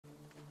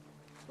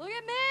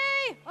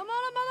Ellie! I'm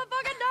on a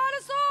motherfucking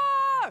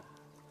dinosaur!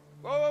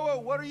 Whoa, whoa, whoa,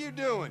 what are you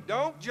doing?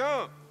 Don't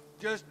jump.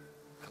 Just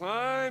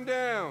climb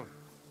down.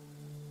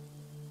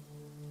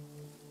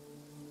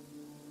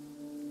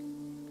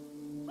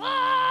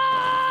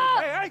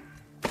 Ah! Hey, hey!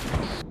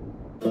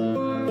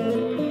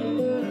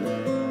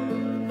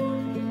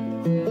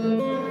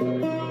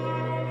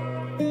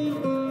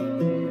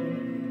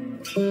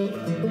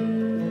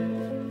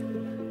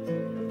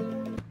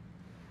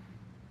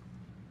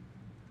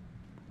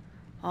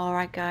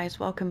 Alright guys,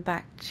 welcome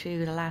back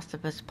to The Last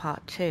of Us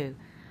Part 2.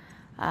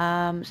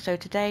 So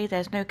today,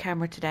 there's no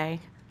camera today,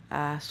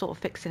 sort of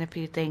fixing a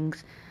few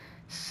things.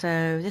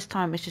 So this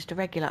time it's just a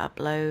regular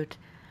upload.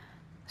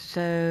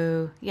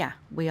 So yeah,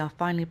 we are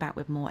finally back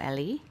with more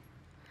Ellie.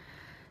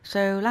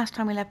 So last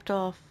time we left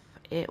off,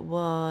 it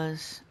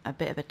was a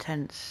bit of a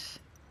tense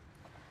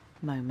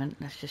moment.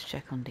 Let's just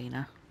check on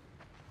Dina.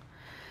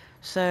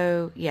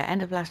 So yeah,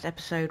 end of last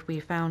episode we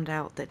found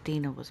out that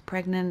Dina was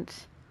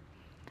pregnant.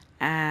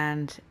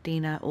 And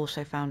Dina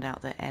also found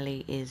out that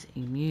Ellie is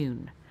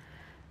immune.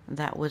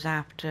 That was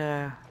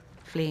after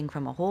fleeing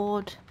from a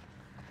horde.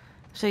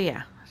 So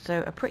yeah,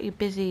 so a pretty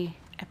busy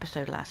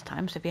episode last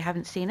time. So if you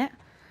haven't seen it,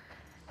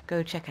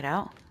 go check it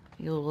out.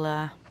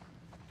 You'll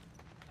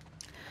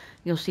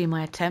see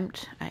my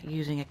attempt at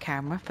using a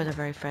camera for the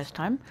very first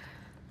time.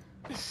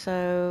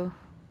 So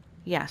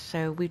yeah,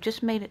 so we've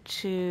just made it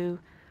to,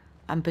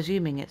 I'm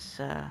presuming it's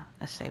a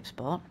safe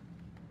spot.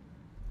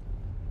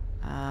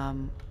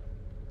 I'm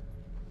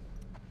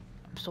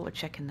sort of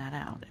checking that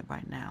out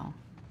right now.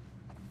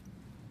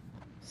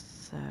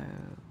 So,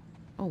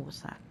 oh,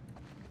 what's that?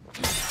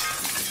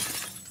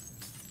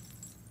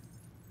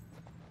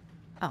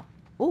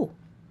 Oh,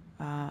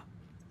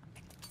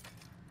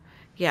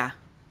 yeah,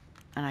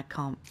 and I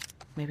can't,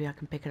 maybe I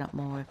can pick it up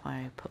more if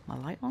I put my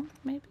light on,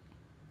 maybe?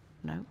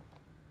 No.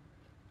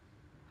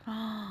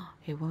 Oh,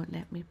 it won't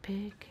let me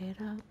pick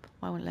it up.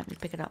 Why won't it let me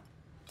pick it up?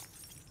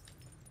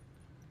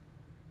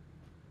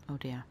 Oh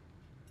dear.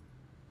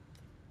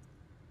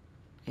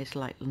 It's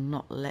like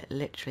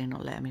literally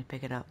not letting me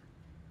pick it up.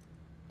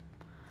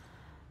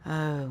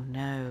 Oh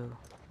no.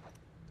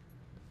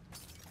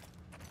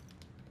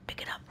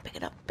 Pick it up, pick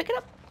it up, pick it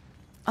up.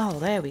 Oh,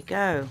 there we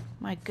go.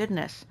 My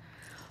goodness.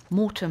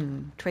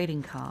 Mortem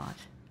trading card.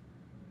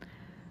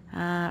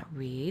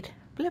 Read.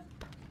 Blip.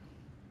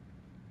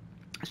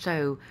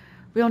 So,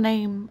 real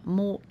name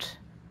Mort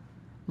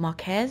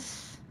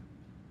Marquez.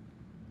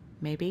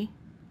 Maybe.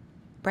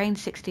 Brain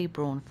 60,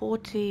 brawn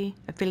 40.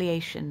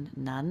 Affiliation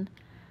none.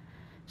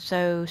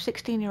 So,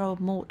 16-year-old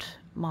Mort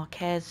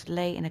Marquez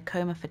lay in a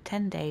coma for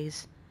 10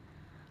 days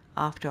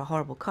after a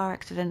horrible car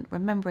accident,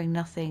 remembering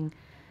nothing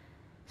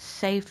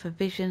save for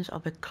visions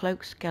of a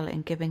cloaked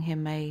skeleton giving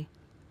him a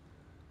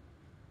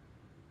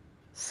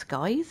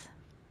scythe?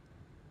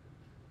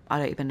 I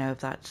don't even know if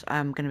that's,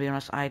 I'm going to be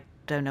honest, I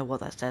don't know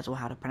what that says or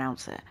how to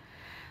pronounce it.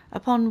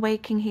 Upon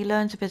waking, he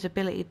learns of his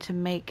ability to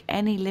make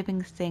any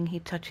living thing he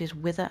touches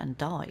wither and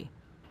die.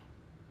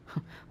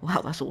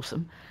 Wow, that's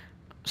awesome.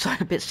 Sorry,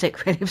 a bit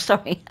sick, really. I'm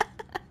sorry.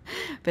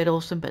 Bit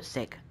awesome, but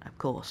sick, of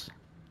course.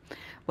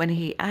 When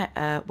he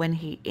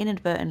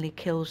inadvertently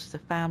kills the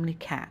family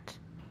cat.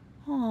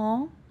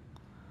 Aww.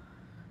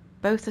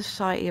 Both the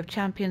Society of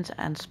Champions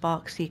and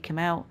Spark seek him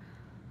out,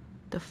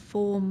 the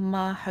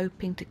former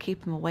hoping to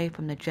keep him away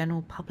from the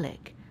general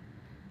public,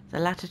 the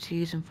latter to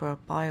use him for a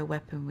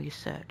bioweapon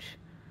research.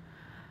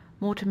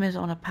 Mortimer is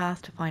on a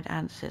path to find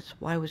answers.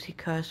 Why was he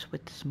cursed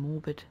with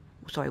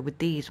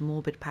these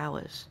morbid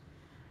powers?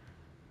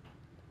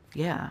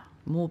 Yeah,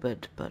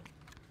 morbid, but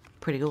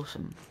pretty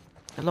awesome.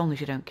 As long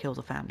as you don't kill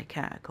the family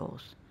cat, of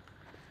course.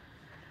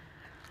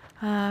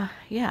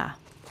 Yeah.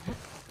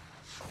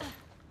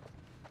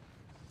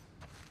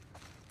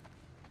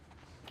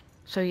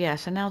 So yeah,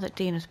 so now that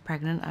Dina's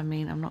pregnant, I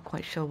mean, I'm not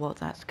quite sure what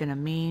that's gonna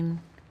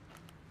mean.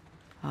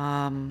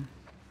 I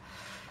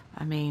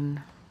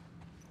mean,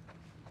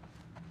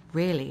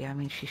 really, I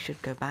mean, she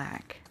should go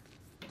back.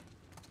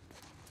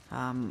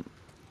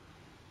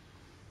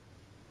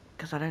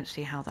 Because I don't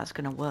see how that's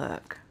gonna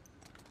work.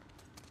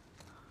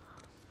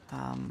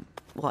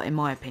 Well, in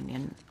my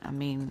opinion, I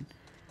mean,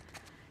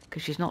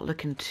 because she's not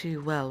looking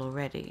too well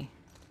already.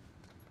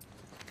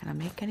 Can I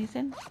make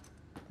anything?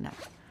 No.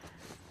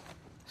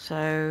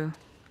 So,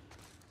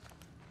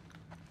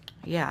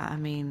 yeah, I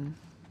mean,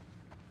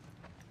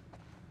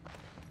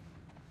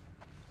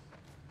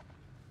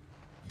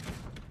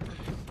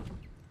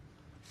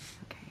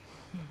 okay.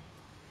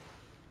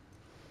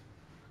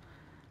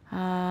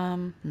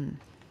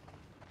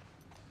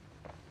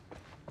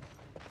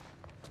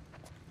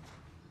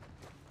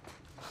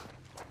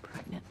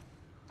 Pregnant.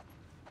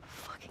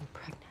 Fucking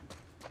pregnant.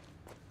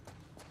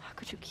 How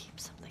could you keep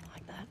something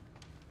like that?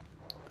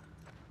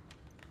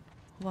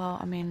 Well,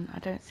 I mean, I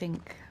don't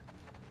think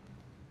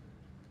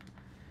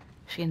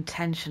she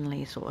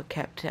intentionally sort of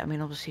kept it. I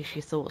mean, obviously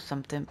she thought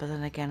something, but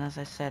then again, as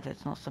I said,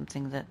 it's not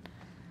something that,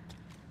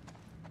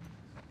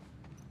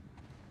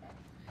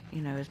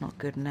 you know, is not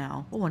good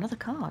now. Oh, another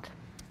card.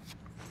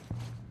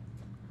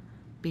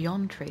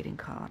 Beyond trading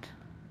card.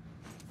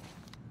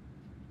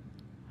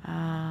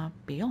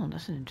 beyond.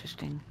 That's an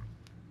interesting.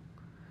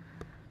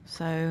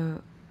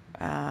 So,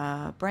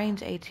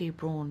 brains 80,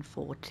 brawn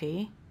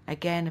 40.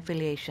 Again,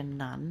 affiliation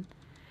none.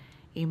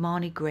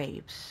 Imani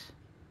Graves.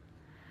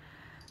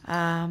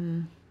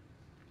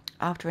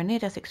 After a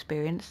near-death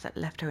experience that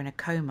left her in a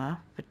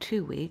coma for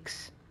 2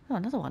 weeks. Oh,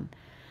 another one.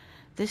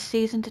 This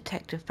seasoned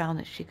detective found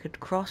that she could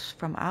cross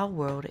from our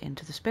world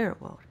into the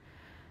spirit world,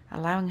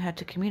 allowing her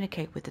to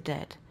communicate with the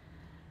dead.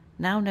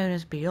 Now known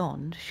as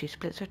Beyond, she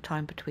splits her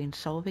time between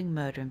solving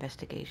murder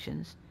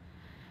investigations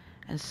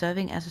and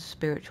serving as a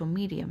spiritual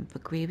medium for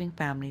grieving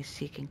families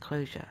seeking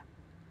closure.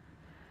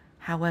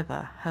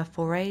 However, her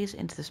forays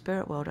into the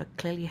spirit world are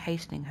clearly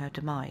hastening her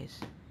demise.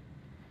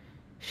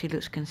 She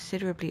looks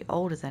considerably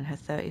older than her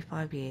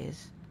 35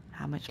 years.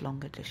 How much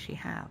longer does she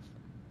have?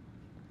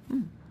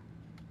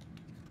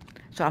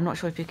 So I'm not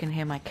sure if you can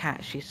hear my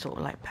cat. She's sort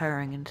of like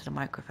purring into the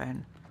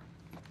microphone.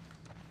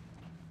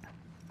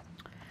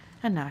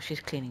 And now she's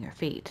cleaning her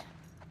feet.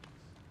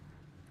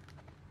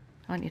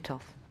 Aren't you,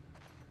 Toff?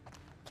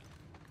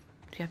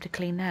 Do you have to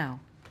clean now?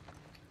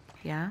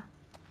 Yeah?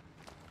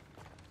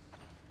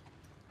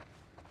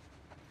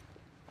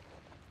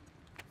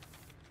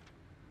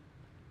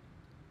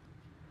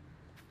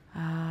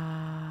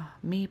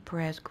 Me,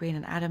 Perez, Green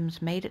and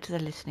Adams made it to the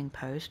listening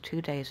post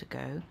 2 days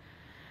ago.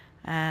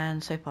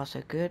 And so far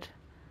so good.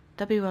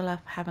 WLF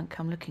haven't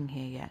come looking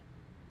here yet.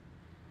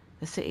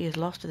 The city is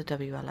lost to the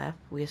WLF.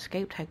 We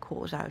escaped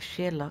headquarters out of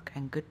sheer luck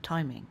and good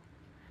timing.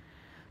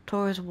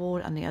 Torres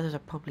Ward and the others are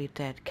probably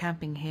dead.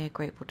 Camping here,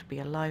 grateful to be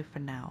alive for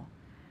now.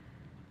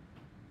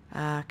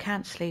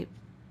 Can't sleep,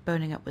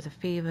 boning up with a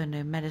fever,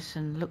 no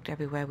medicine. Looked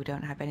everywhere, we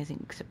don't have anything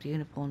except the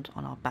uniforms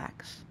on our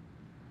backs.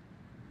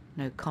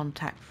 No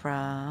contact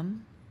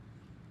from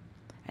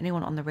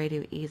anyone on the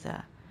radio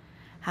either.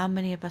 How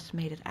many of us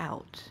made it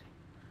out?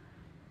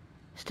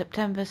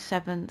 September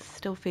 7th,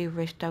 still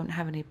feverish, don't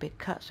have any big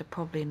cuts, so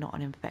probably not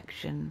an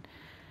infection.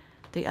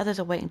 The others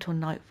are waiting till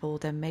nightfall,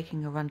 then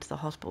making a run to the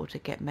hospital to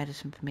get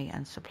medicine for me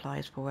and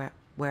supplies for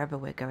wherever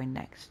we're going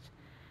next.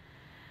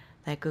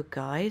 They're good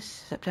guys.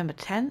 September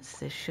 10th,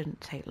 this shouldn't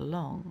take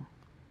long.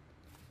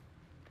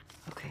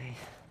 Okay.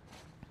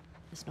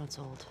 This note's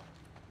old.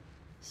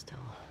 Still,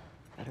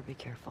 better be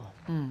careful.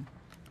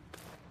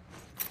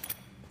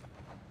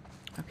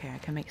 Okay, I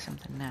can make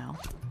something now.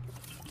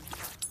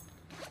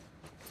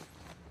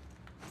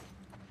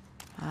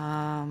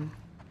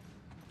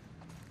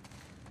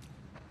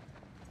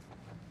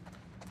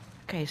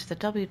 Okay, so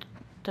the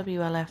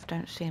WLF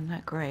don't seem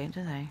that great,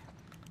 do they?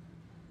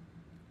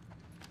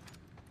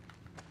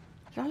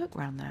 Did I look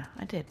around there?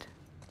 I did.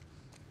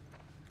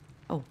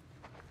 Oh.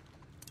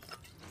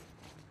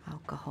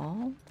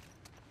 Alcohol.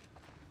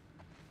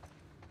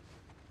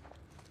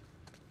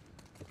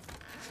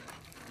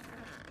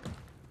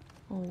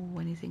 Oh,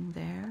 anything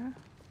there?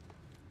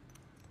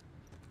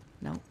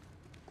 Nope.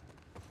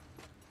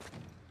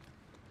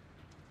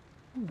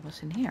 Oh,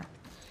 what's in here?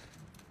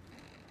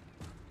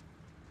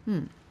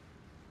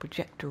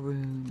 Projector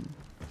room.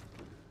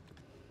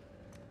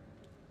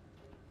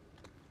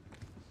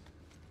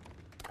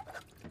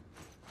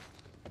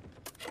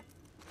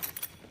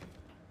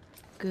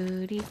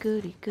 Goody,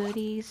 goody,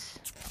 goodies.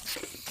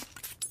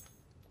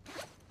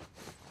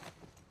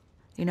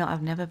 You know,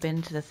 I've never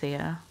been to the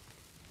theater.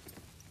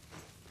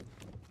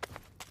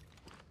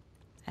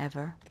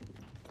 Ever.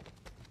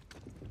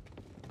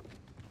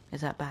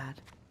 Is that bad?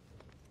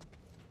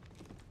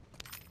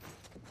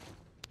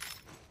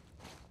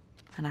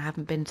 And I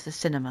haven't been to the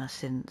cinema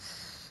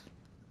since...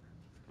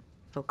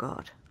 Oh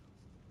God.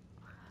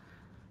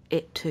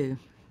 It Too.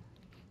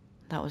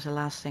 That was the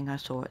last thing I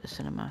saw at the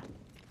cinema.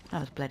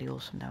 That was bloody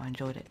awesome though, I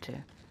enjoyed it too.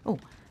 Oh,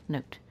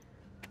 note.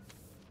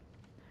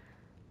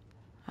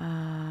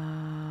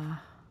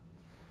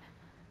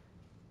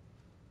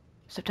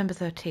 September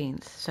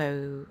 13th.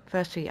 So,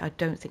 firstly, I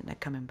don't think they're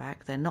coming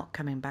back. They're not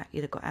coming back.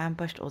 Either got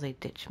ambushed or they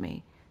ditched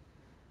me.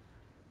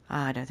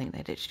 I don't think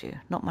they ditched you.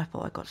 Not my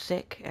fault I got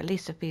sick. At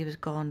least the fever's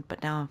gone,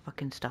 but now I'm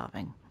fucking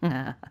starving.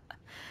 Can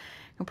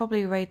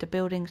probably raid the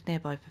buildings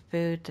nearby for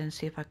food, then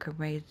see if I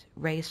can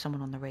raise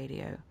someone on the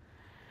radio.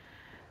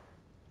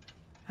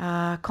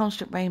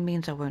 Constant rain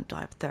means I won't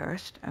die of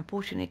thirst.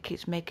 Unfortunately, it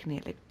keeps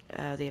making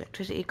the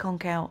electricity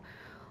conk out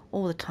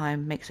all the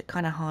time. Makes it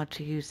kind of hard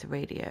to use the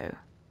radio.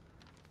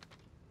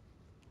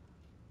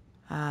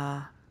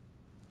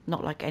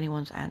 Not like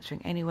anyone's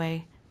answering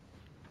anyway.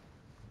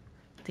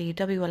 The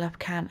WLF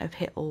can't have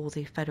hit all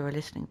the federal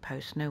listening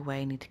posts. No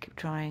way, need to keep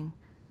trying.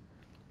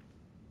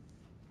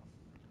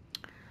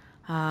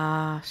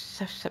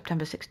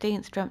 September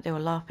 16th, dreamt they were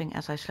laughing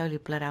as I slowly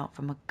bled out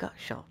from a gut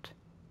shot.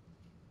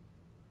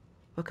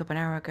 Woke up an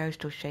hour ago,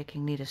 still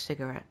shaking, need a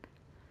cigarette.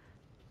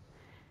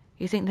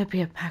 You think there'd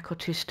be a pack or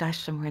two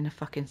stashed somewhere in the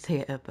fucking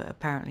theatre, but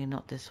apparently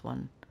not this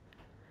one.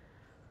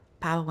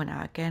 Power went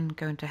out again,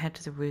 going to head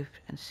to the roof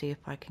and see if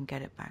I can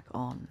get it back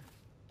on.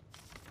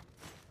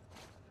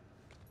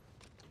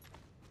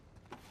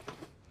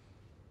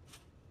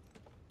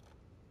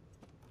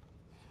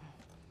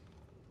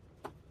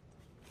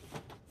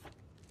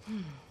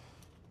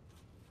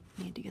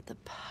 Need to get the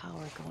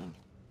power going.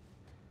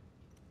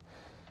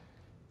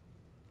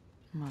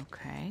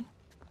 Okay.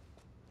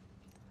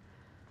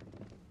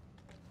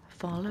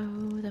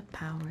 Follow the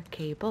power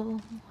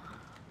cable.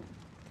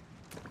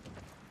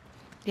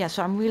 Yeah,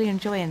 so I'm really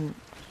enjoying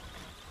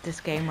this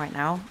game right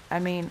now. I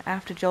mean,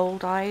 after Joel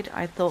died,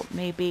 I thought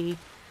maybe,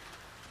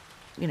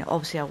 you know,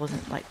 obviously I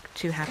wasn't like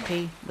too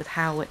happy with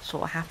how it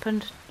sort of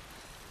happened.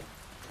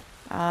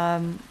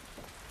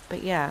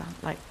 But yeah,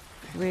 like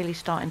really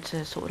starting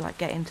to sort of like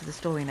get into the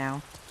story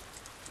now.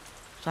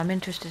 So I'm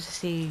interested to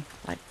see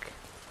like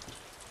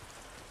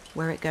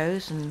where it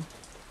goes and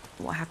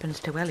what happens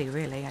to Ellie,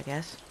 really, I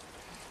guess.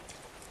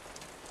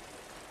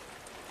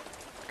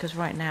 Because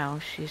right now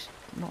she's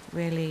not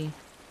really,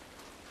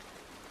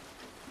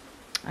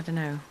 I don't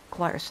know,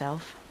 quite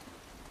herself.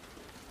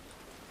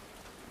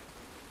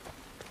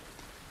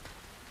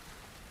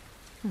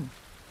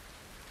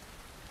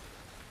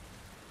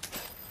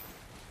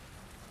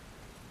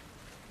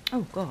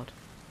 Oh God.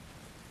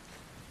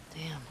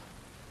 Damn.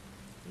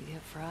 You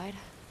get fried?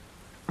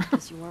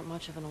 Guess you weren't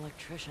much of an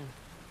electrician.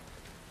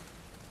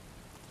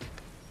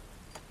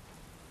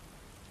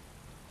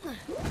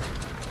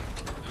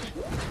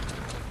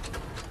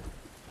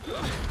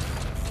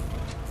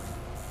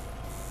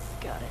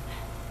 Got it.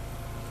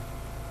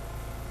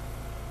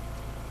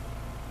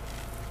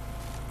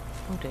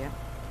 Oh dear.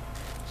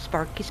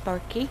 Sparky,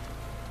 Sparky.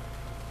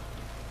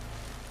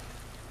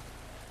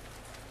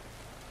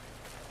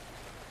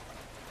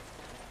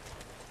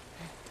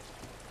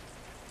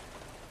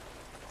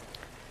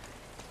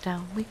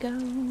 Down we go,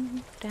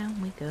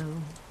 down we go.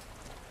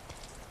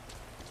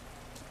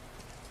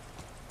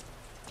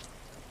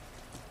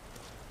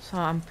 So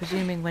I'm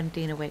presuming when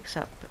Dina wakes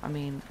up, I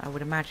mean, I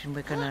would imagine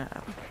we're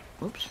gonna,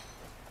 oops,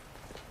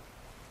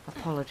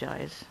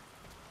 apologise.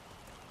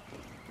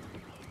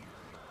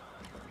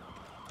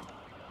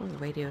 Oh, the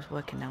radio's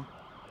working now.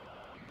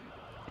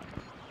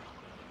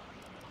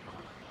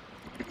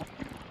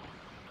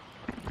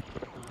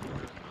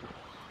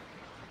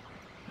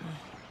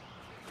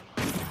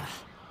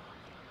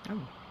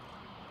 Oh.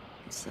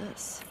 What's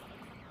this?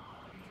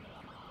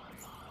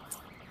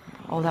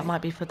 Oh, that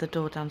might be for the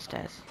door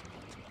downstairs.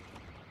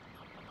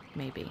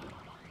 Maybe.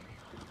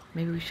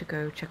 Maybe we should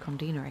go check on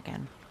Dina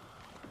again.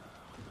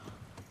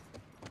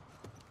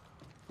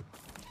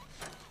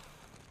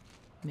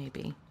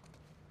 Maybe.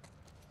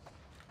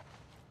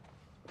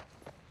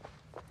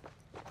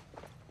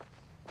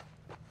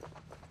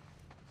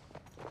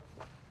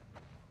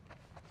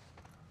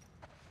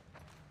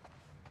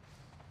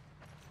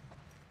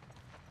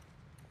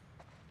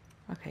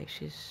 Okay,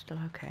 she's still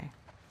okay.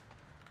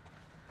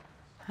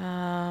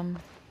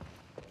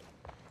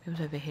 It was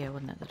over here,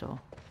 wasn't it, the door?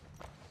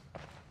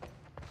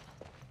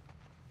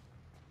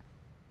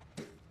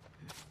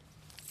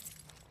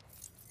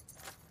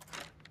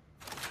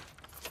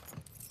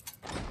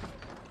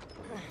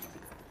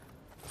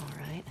 All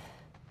right.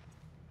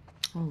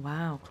 Oh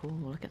wow, cool,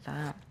 look at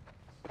that.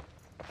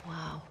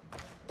 Wow.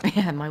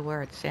 Yeah, my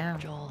words, yeah.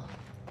 Joel,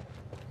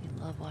 you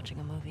love watching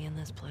a movie in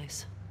this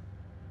place.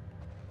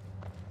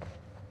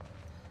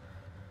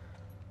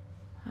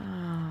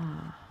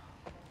 Ah.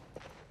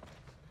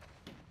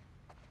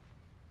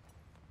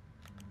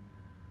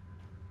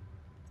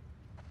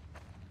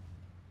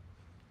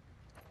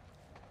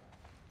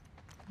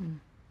 Hmm.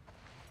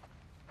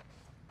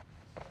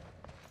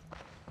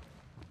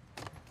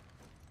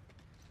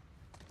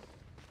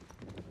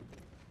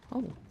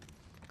 Oh.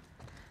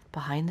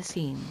 Behind the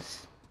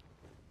scenes.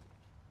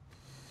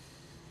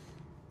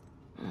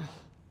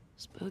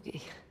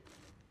 Spooky.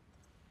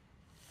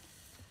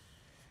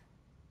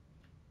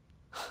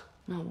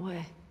 No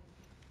way.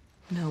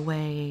 No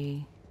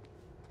way.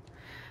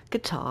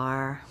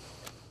 Guitar.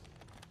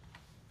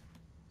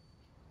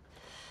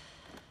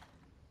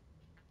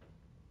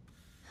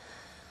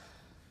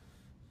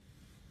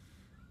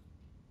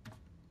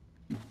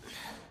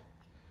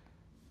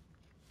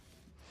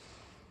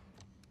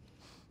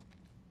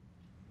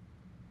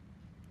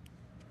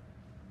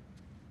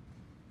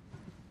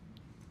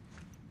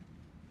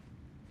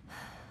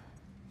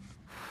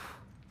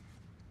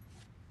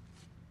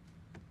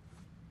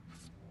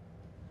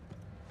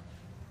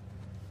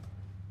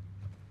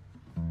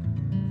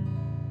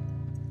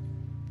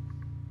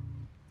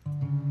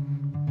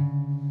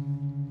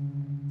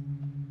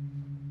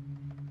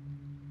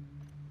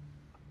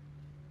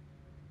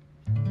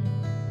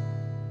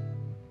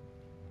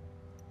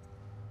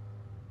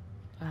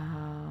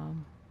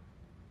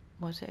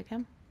 What was it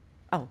again?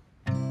 Oh.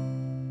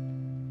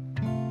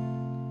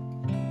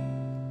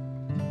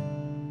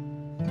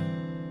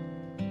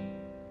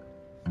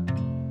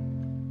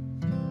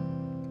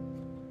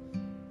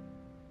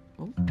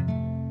 Oh.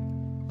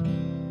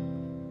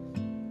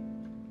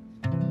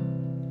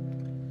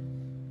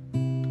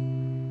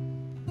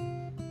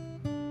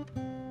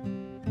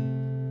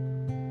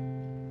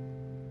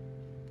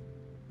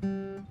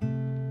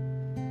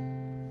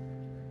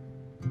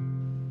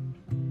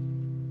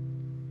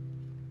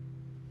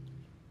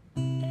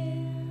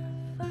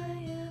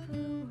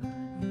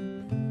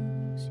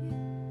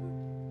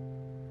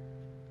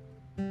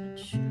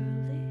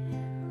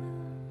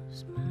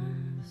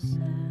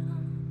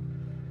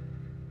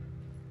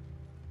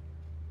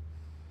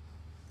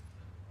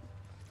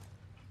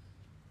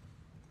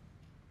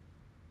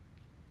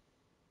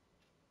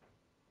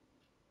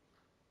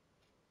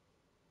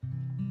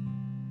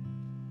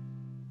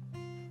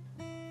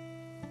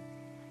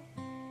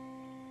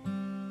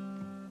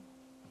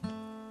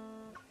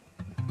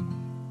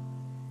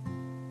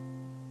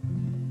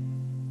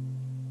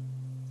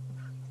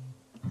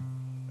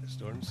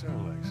 starting to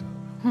sound like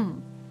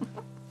something. Ugh,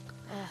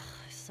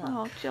 I suck.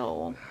 Oh,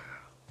 Joel.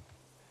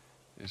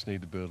 Just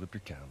need to build up your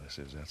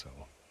calluses, that's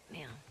all.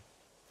 Man.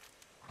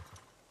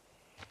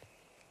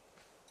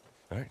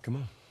 All right, come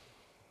on.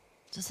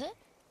 Is this it?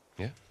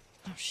 Yeah?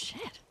 Oh,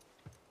 shit.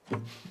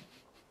 Oh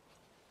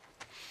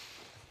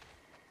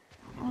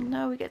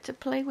no, we get to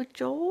play with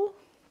Joel?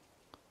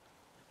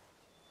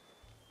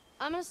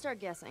 I'm gonna start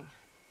guessing.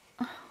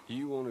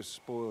 You want to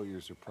spoil your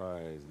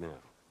surprise now?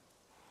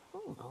 I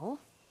don't know.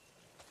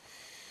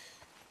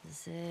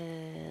 Is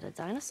it a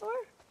dinosaur?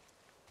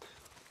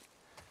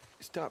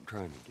 Stop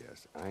trying to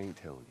guess. I ain't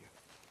telling you.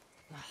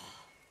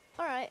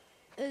 All right.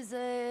 Is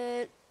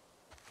it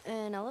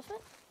an elephant?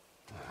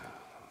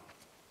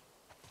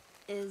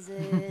 Is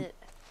it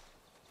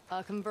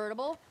a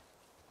convertible?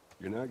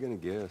 You're not gonna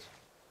guess.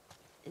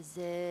 Is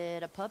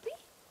it a puppy?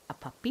 A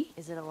puppy?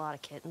 Is it a lot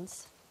of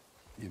kittens?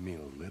 You mean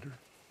a litter?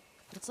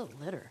 What's a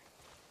litter?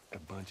 A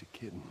bunch of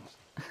kittens.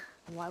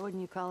 Why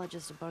wouldn't you call it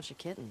just a bunch of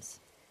kittens?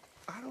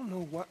 I don't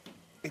know what...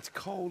 It's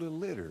called a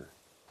litter.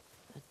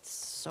 It's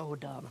so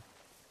dumb.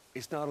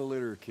 It's not a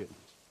litter of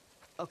kittens.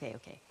 Okay,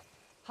 okay.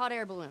 Hot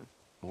air balloon.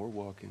 More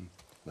walking,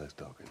 less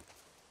talking.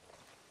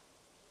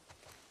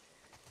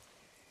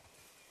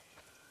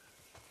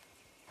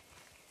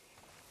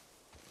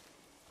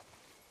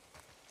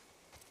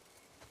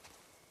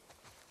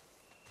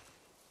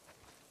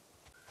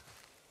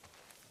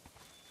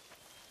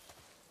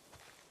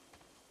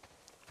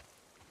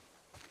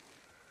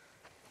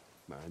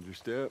 Mind your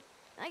step.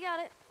 I got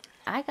it.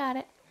 I got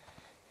it.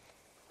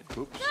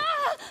 Oops.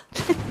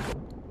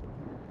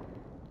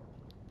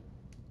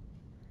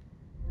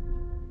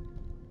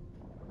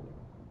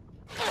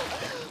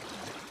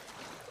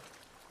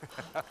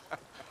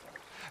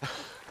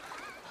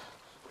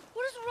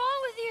 What is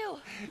wrong with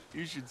you?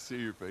 You should see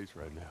your face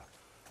right now.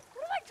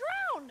 What if I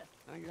drowned?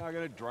 You're not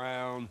gonna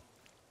drown.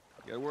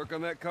 You gotta work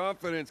on that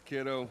confidence,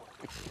 kiddo.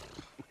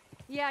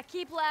 Yeah,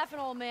 keep laughing,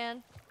 old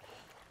man.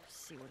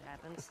 See what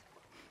happens.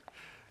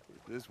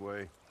 This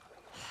way.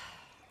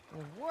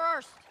 The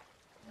worst.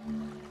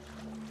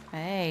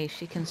 Hey,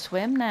 she can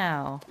swim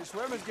now. Your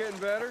swimming's getting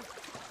better.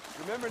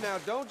 Remember now,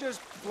 don't just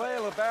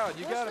flail about.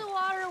 You Push gotta... the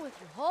water with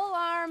your whole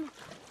arm.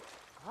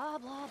 Blah,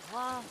 blah,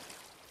 blah.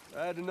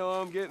 Glad to know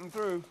I'm getting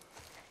through.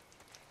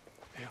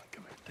 Hey,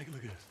 come here. Take a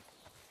look at this.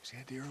 See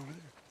that deer over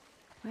there?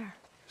 Where?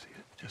 See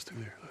it? Just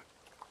through there. Look.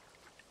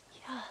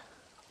 Yeah.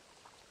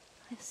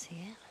 I see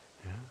it.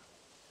 Yeah?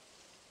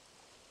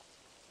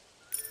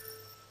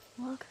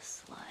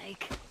 Looks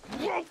like...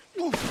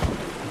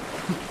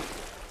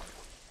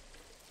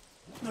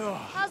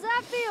 How's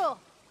that feel?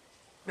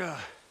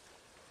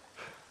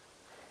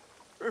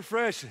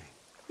 Refreshing.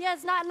 Yeah,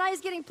 it's not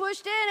nice getting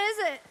pushed in, is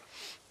it?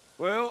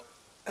 Well,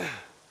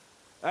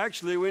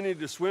 actually, we need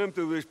to swim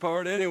through this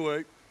part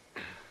anyway.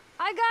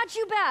 I got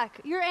you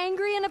back. You're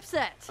angry and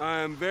upset. I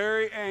am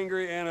very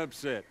angry and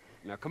upset.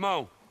 Now, come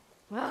on.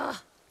 Ugh.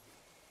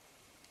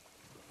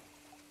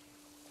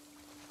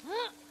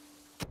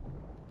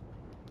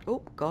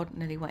 Oh, God,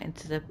 nearly went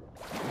into the...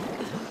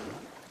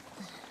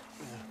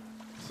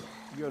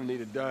 You're gonna need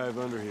to dive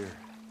under here.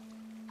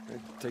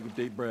 Take a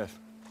deep breath.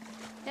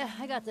 Yeah,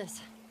 I got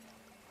this.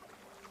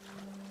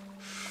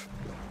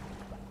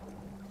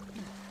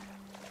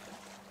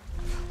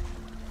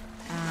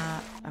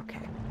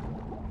 Okay.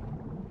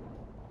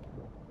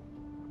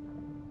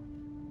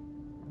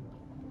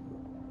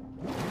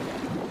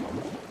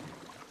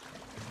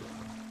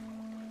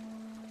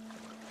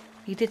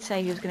 He did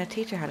say he was going to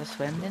teach her how to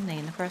swim, didn't he,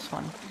 in the first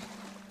one?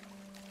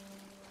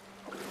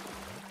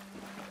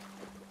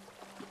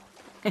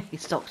 He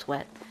stopped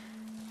wet.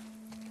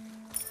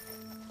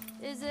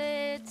 Is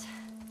it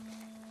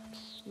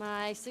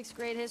my 6th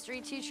grade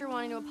history teacher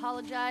wanting to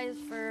apologize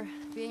for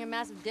being a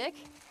massive dick?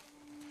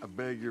 I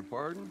beg your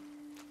pardon?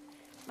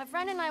 My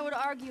friend and I would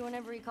argue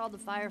whenever he called the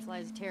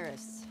Fireflies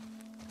terrorists.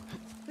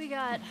 We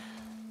got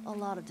a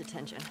lot of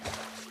detention.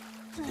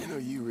 You know,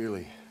 you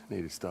really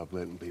need to stop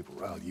letting people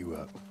rile you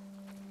up.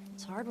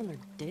 It's hard when they're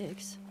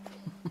dicks.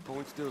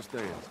 Point still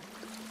stands.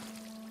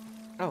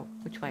 Oh,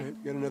 which way?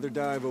 Right, got another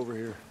dive over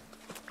here.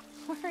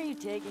 Where are you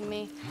taking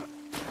me?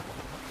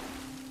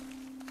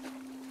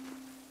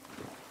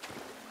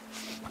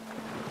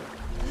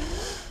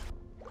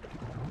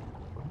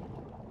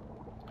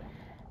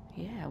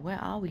 Yeah,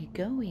 where are we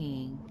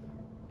going?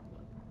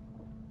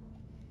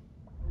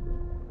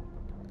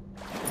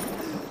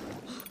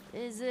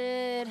 Is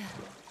it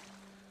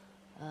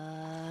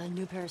a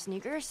new pair of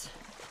sneakers?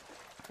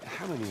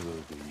 How many of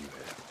those do you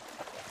have?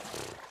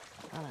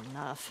 Not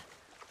enough.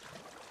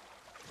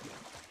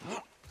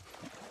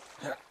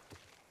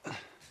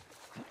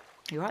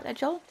 You right there,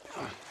 Joel?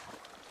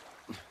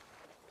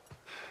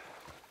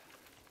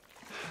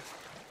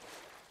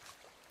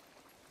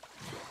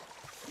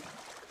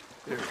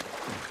 There.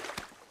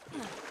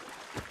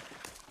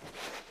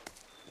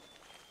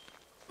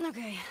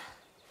 Okay.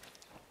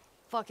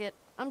 Fuck it.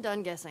 I'm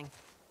done guessing.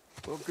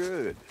 Well,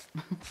 good.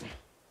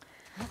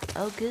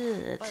 Oh,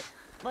 good. But,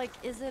 like,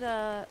 is it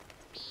a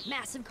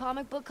massive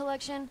comic book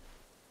collection?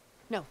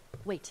 No,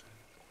 wait.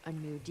 A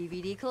new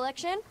DVD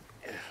collection?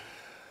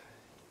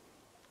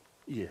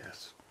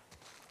 Yes.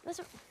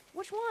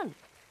 Which one?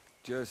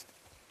 Just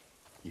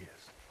yes.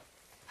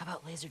 How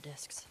about laser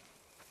discs?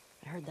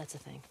 I heard that's a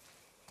thing.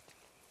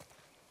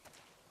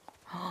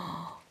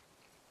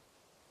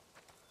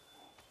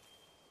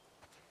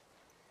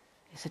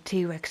 It's a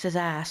T-Rex's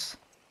ass.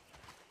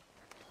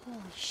 Holy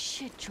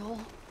shit, Joel.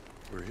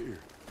 We're here.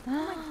 Oh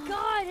my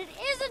god, it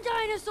is a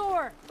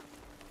dinosaur!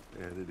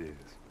 That it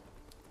is.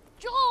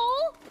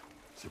 Joel!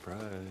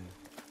 Surprise.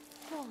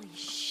 Holy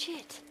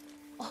shit.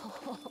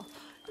 Oh,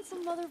 it's a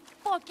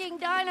motherfucking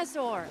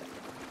dinosaur.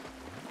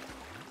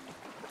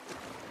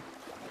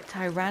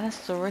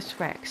 Tyrannosaurus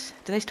Rex.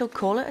 Do they still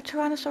call it a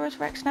Tyrannosaurus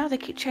Rex now? They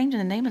keep changing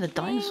the name of the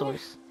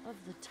dinosaurs. King of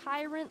the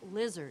tyrant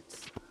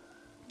lizards.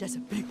 That's a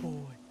big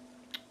boy.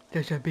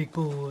 That's a big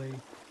boy.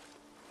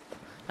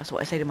 That's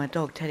what I say to my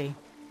dog, Teddy.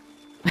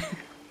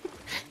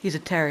 He's a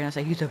terrier and I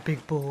say, he's a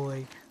big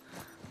boy.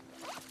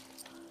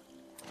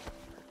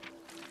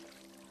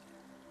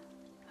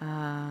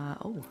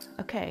 Oh,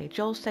 okay.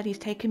 Joel said he's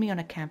taking me on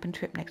a camping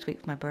trip next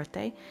week for my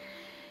birthday.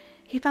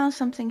 He found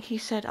something he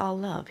said I'll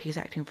love. He's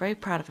acting very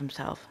proud of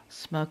himself.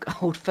 Smug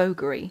old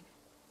fogery.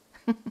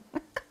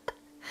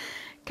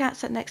 Kat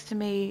sat next to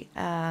me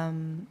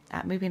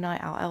at movie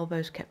night. Our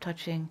elbows kept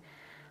touching.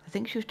 I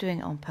think she was doing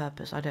it on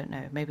purpose. I don't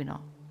know. Maybe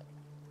not.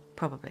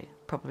 Probably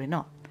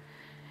not.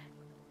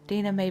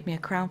 Dina made me a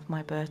crown for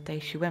my birthday.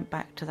 She went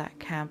back to that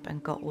camp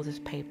and got all this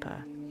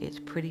paper. It's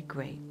pretty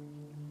great.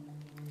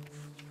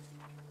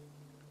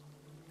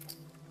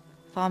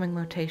 Farming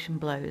rotation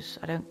blows.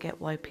 I don't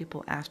get why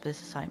people ask for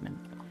this assignment.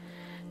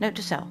 Note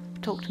to self.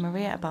 Talk to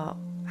Maria about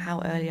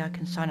how early I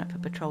can sign up for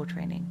patrol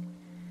training.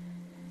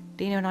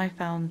 Dina and I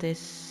found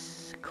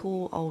this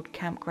cool old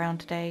campground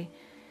today.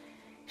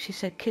 She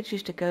said kids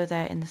used to go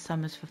there in the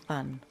summers for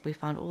fun. We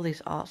found all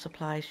these art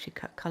supplies. She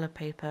cut colour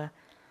paper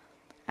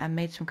and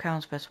made some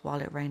crowns for us while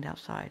it rained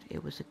outside.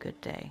 It was a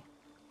good day.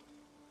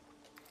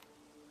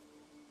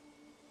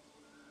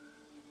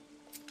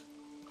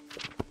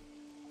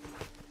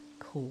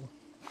 Cool.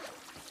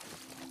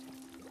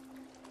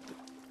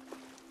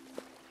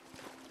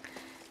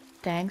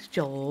 Thanks,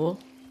 Joel.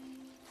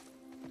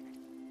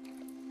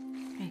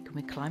 Hey, can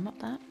we climb up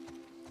that?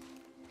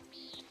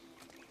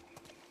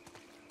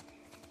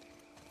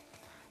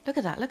 Look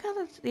at that. Look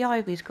how the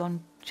ivy's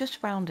gone just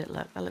round it.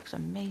 Look, that looks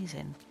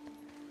amazing.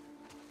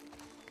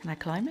 Can I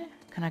climb it?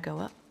 Can I go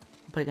up?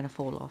 I'm probably going to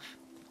fall off.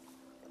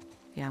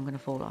 Yeah, I'm going to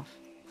fall off.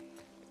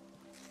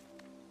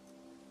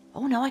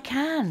 Oh, no, I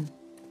can.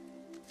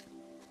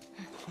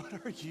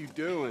 What are you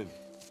doing?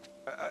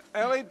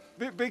 Ellie,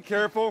 be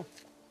careful.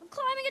 I'm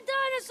climbing a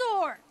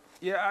dinosaur!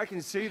 Yeah, I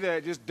can see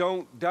that. Just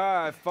don't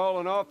die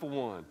falling off of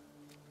one.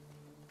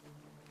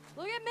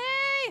 Look at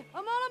me!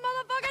 I'm on a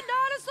motherfucking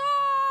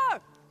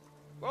dinosaur!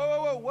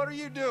 Whoa, what are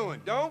you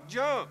doing? Don't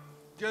jump.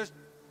 Just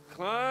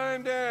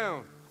climb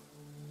down.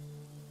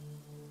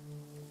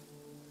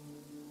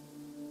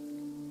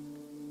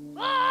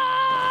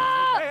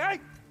 Ah! Hey!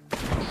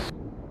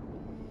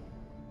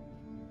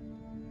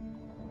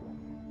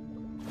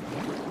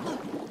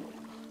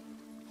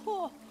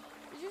 Oh,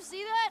 did you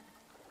see that?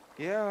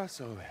 Yeah, I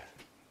saw that.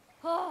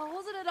 Oh,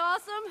 wasn't it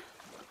awesome?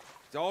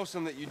 It's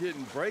awesome that you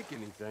didn't break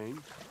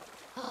anything.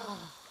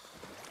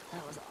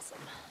 That was awesome.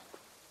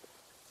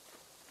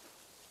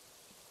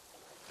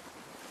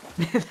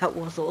 That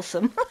was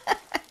awesome.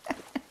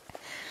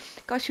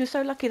 Gosh, you were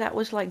so lucky that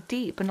was like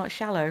deep and not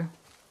shallow.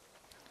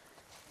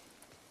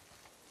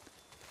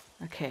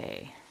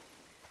 Okay.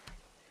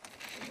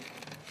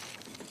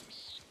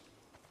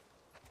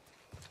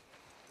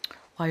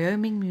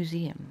 Wyoming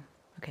Museum.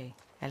 Okay,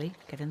 Ellie,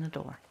 get in the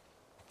door.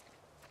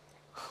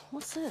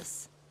 What's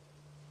this?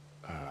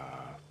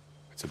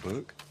 It's a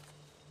book?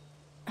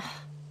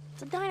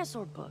 It's a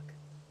dinosaur book.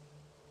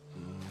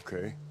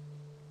 Okay.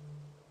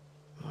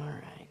 All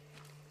right.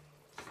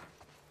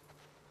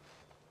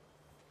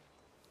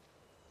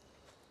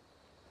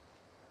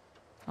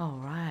 All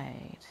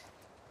right.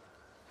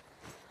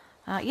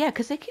 Yeah,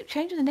 because they keep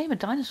changing the name of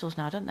dinosaurs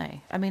now, don't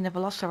they? I mean, the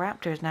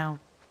Velociraptor is now...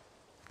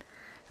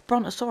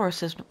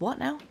 Brontosaurus is what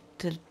now?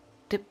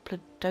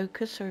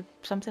 Diplodocus or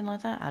something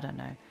like that? I don't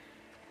know.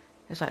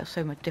 It's like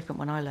so much different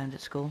when I learned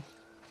at school.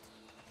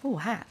 Oh,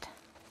 hat.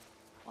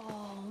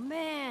 Oh,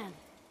 man.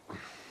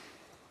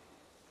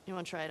 You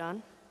want to try it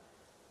on?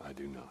 I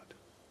do not.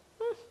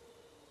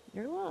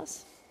 Your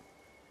loss.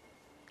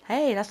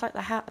 Hey, that's like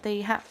the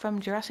hat from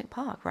Jurassic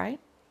Park, right?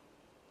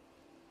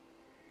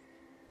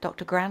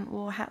 Dr. Grant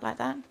wore a hat like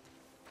that?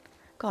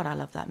 God, I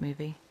love that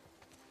movie.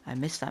 I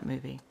miss that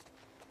movie.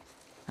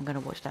 I'm going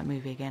to watch that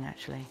movie again,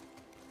 actually.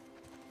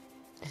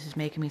 This is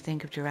making me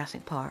think of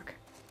Jurassic Park.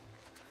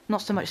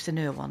 Not so much the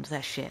newer ones,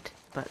 they're shit.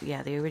 But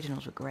yeah, the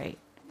originals were great.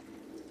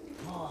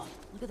 Oh,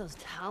 look at those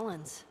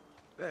talons.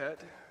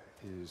 That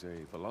is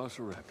a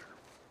velociraptor.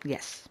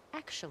 Yes.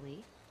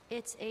 Actually,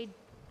 it's a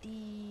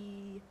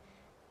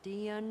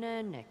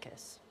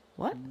Deinonychus.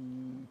 What?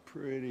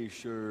 Pretty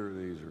sure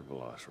these are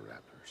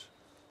velociraptors.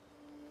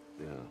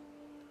 Yeah.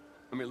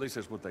 I mean, at least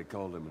that's what they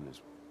called them in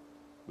this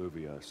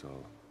movie I saw.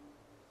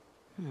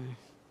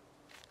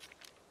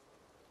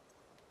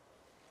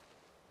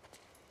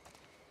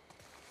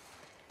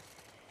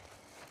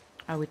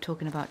 Are we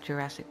talking about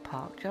Jurassic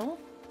Park, Joel?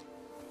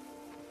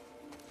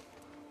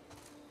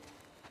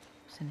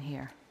 What's in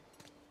here?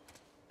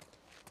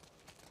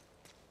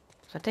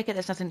 So I take it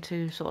there's nothing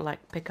to sort of like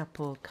pick up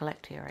or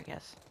collect here, I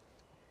guess.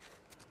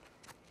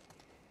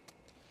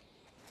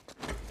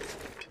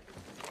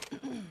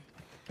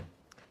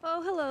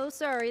 Oh, hello.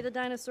 Sorry, the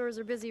dinosaurs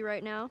are busy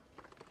right now.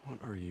 What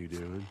are you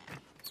doing?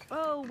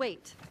 Oh,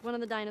 wait. One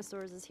of the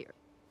dinosaurs is here.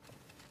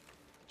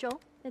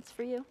 Joel, it's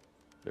for you.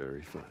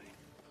 Very funny.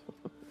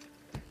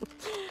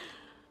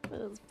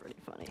 That was pretty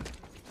funny.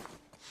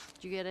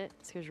 Did you get it?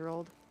 It's because you're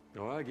old.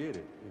 Oh, I get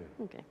it.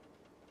 Yeah. Okay.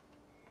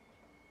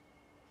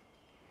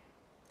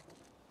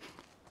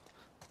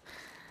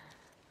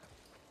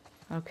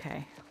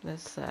 Okay,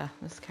 let's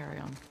carry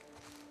on.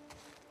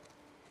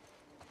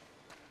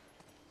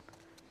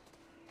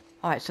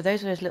 Alright, so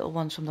those are those little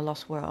ones from the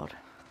Lost World.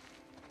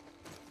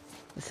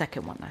 The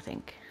second one, I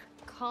think.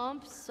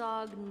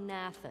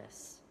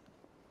 Compsognathus.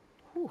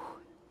 Whew,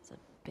 it's a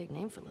big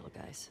name for little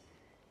guys.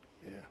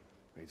 Yeah,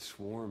 they'd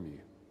swarm you.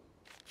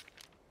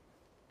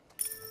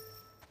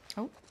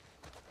 Oh.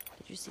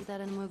 Did you see that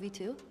in the movie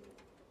too?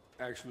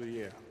 Actually,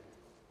 yeah.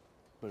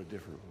 But a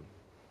different one.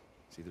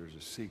 See, there's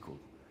a sequel.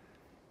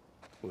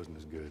 Wasn't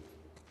as good.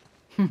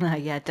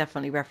 Yeah,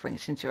 definitely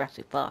referencing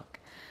Jurassic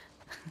Park.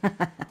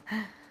 I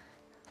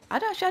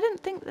didn't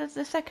think that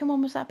the second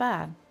one was that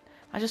bad.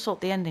 I just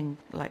thought the ending,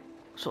 like,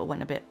 sort of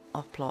went a bit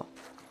off plot.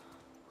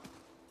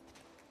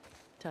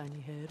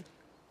 Tiny head.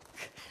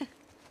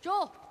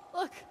 Joel,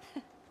 look!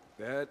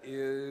 That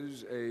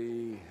is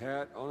a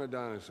hat on a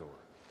dinosaur.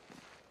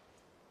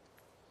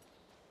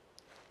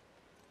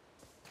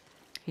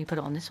 Can you put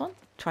it on this one?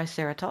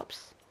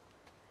 Triceratops.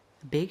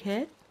 Big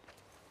head.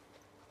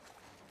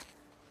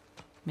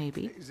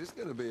 Maybe. Hey, is this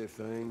gonna be a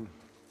thing?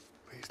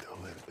 Please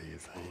don't let it be a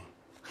thing.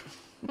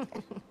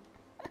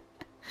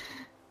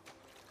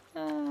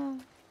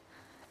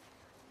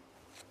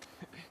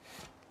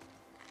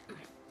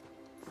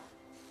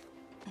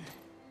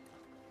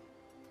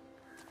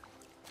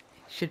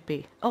 Should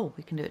be. Oh,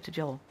 we can do it to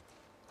Joel.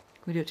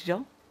 Can we do it to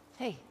Joel?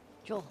 Hey,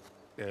 Joel,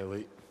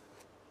 Ellie.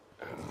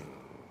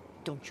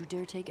 don't you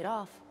dare take it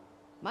off.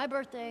 My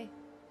birthday,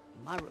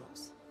 my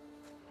rules.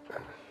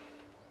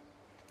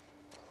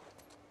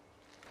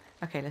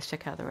 Okay, let's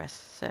check out the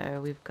rest. So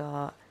we've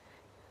got...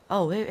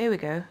 Oh, here we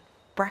go.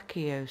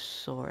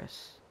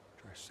 Brachiosaurus.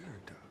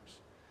 Triceratops.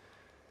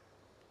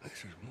 This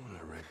is one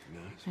I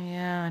recognize.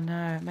 Yeah, I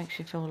know. It makes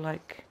you feel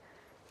like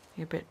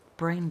you're a bit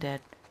brain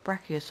dead.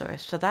 Brachiosaurus.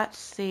 So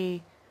that's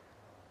the...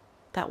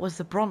 That was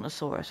the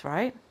Brontosaurus,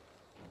 right?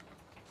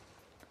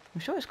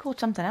 I'm sure it's called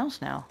something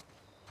else now.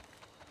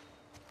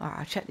 Alright,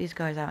 I'll check these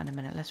guys out in a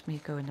minute. Let me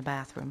go in the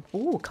bathroom.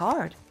 Ooh,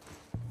 card.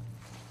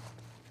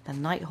 The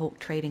Nighthawk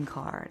trading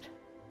card.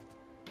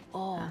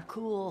 Oh,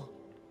 cool.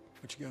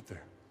 What you got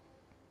there?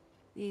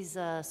 These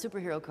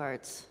superhero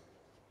cards.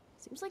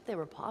 Seems like they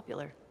were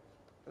popular.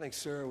 I think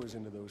Sarah was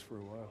into those for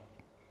a while.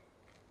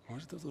 What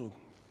was those little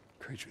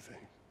creature things?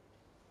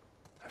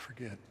 I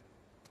forget.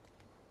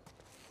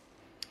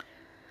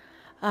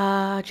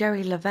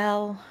 Jerry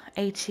Lavelle,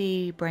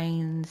 80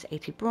 brains,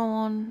 80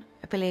 brawn,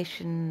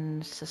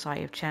 affiliation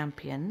Society of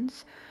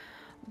Champions.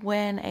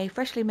 When a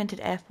freshly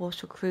minted Air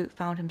Force recruit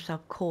found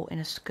himself caught in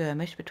a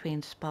skirmish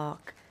between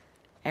Spark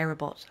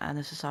Aerobots and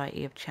the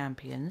Society of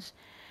Champions,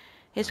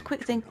 his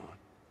quick think...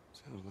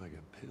 Sounds like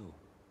a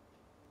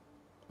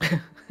pill.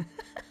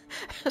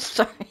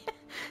 Sorry.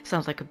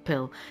 Sounds like a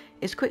pill.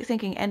 His quick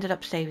thinking ended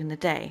up saving the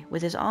day.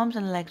 With his arms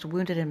and legs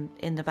wounded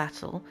in the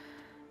battle,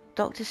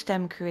 Dr.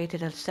 Stem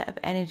created a set of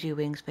energy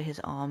wings for his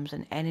arms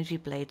and energy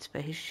blades for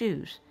his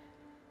shoes,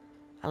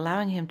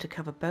 allowing him to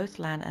cover both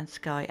land and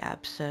sky at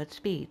absurd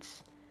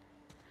speeds.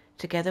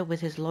 Together with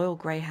his loyal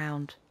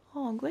greyhound,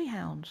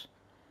 greyhounds,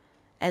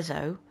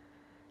 Ezzo,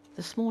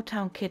 the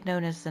small-town kid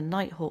known as the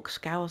Nighthawk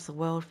scours the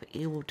world for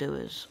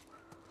evildoers,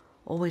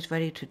 always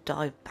ready to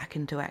dive back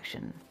into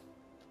action.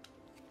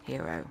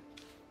 Hero.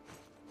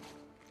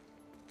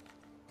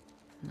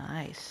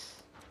 Nice.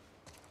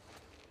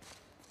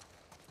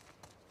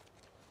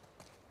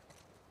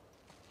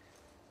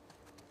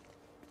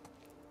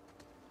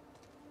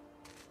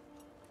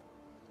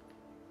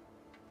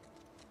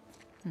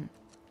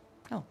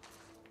 Oh.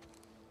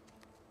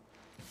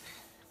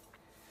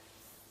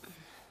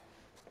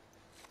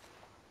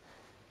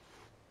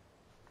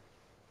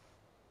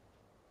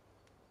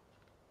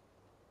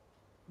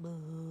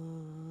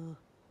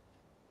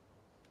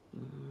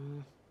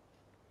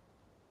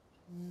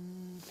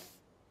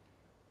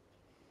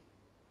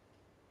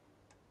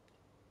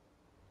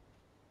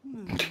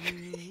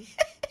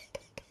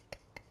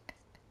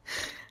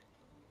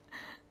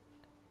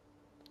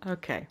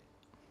 Okay.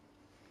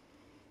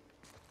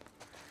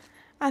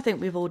 I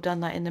think we've all done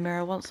that in the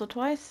mirror once or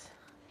twice,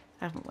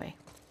 haven't we?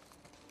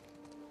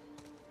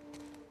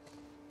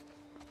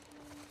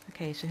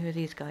 Okay, so who are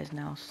these guys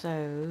now?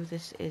 So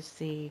this is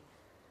the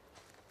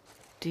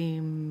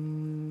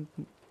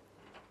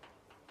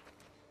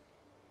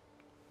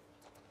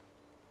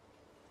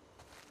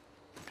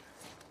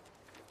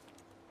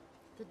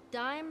The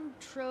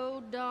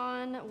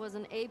Dimetrodon was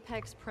an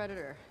apex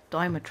predator.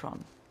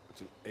 Dimetron.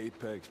 It's an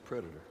apex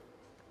predator.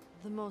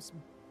 The most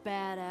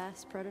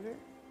badass predator?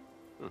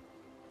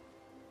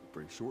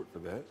 Pretty short for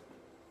that.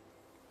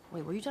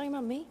 Wait, were you talking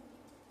about me?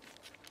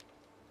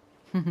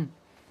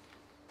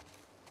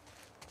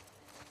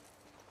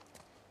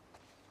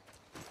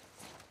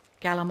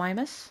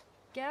 Gallimimus?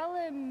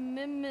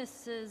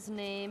 Gallimimus's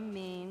name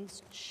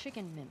means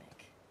chicken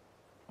mimic.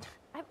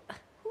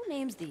 Who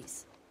names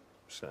these?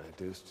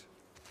 Scientists.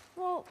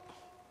 Well,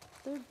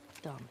 they're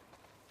dumb.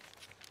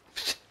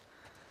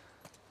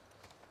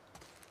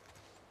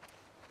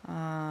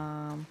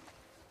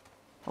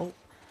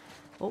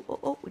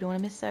 Oh, we don't want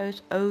to miss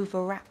those.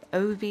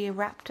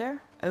 Oviraptor?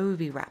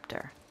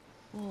 Oviraptor.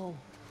 Whoa,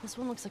 this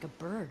one looks like a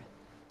bird.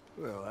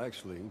 Well,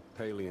 actually,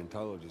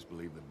 paleontologists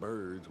believe the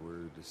birds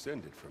were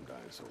descended from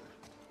dinosaurs.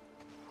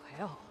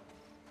 Well,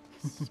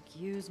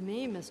 excuse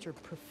me, Mr.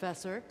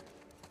 Professor.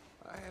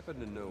 I happen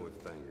to know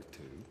a thing or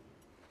two.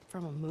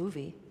 From a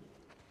movie.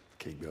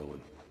 Keep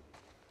going.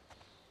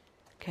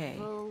 Okay.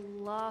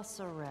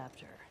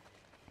 Velociraptor.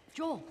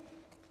 Joel,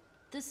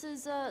 this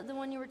is the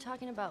one you were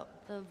talking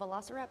about, the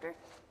Velociraptor?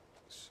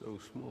 So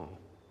small.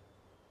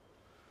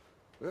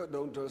 Well,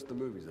 don't trust the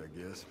movies, I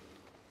guess.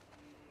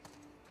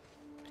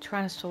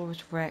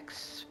 Tyrannosaurus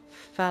Rex.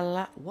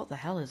 What the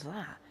hell is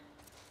that?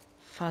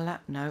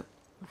 No.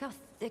 Look how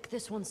thick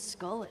this one's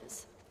skull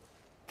is.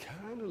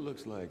 Kinda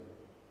looks like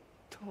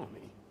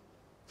Tommy.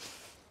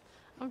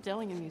 I'm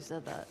telling him you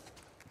said that.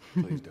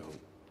 Please don't.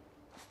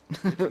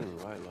 Get in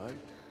the right light.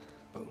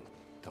 Boom.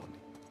 Tommy.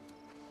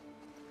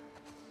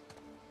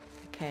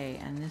 Okay,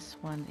 and this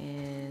one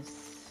is...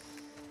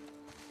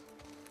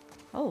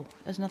 Oh,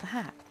 there's another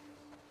hat.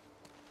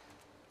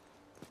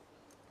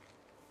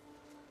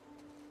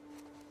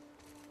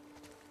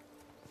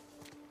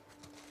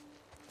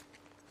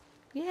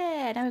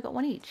 Yeah, now we've got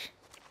one each.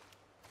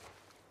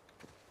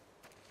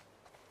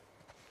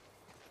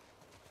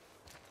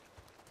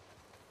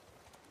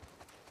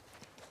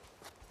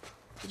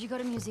 Did you go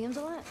to museums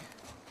a lot?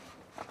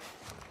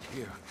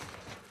 Yeah.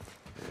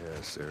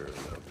 Yeah, Sarah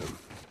loved them.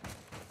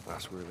 I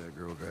swear that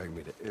girl dragged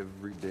me to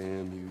every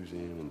damn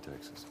museum in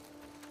Texas.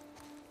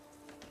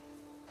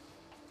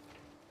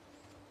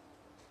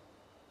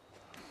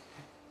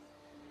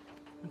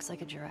 Looks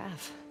like a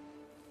giraffe.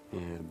 Yeah,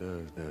 it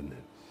does, doesn't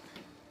it?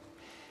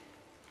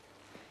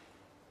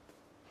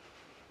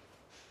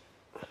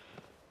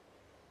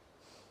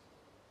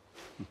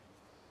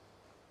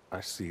 I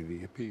see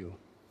the appeal.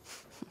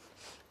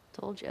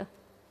 Told you.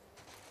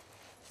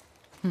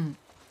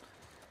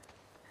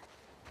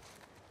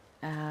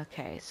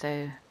 Okay,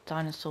 so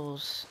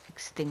dinosaurs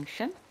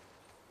extinction.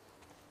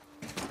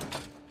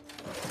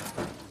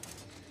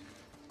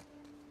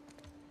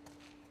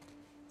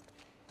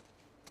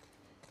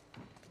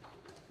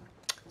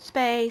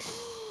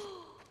 Space.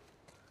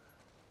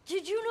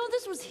 Did you know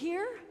this was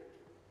here?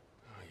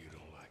 Oh, you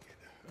don't like it.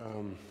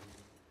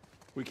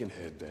 We can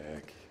head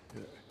back.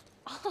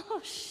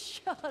 Oh,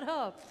 shut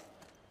up.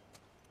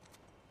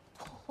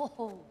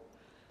 Oh.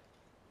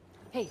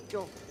 Hey,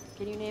 Joel,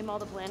 can you name all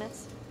the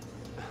planets?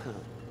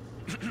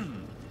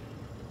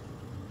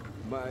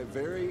 My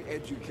very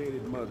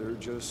educated mother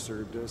just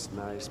served us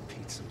nice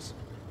pizzas.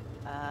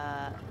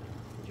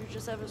 Did you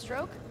just have a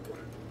stroke?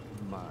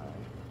 My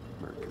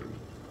Mercury,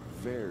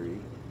 very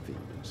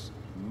Venus.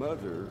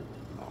 Mother,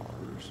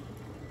 Mars.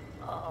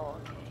 Oh,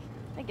 okay.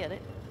 I get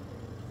it.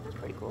 That's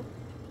pretty cool.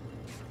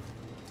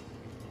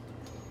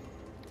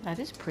 That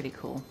is pretty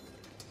cool.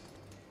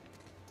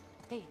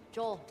 Hey,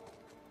 Joel,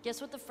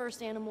 guess what the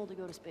first animal to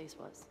go to space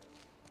was?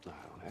 I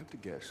don't have to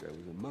guess. That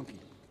was a monkey.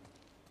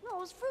 No, it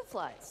was fruit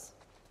flies.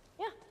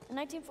 Yeah, in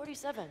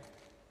 1947.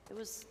 It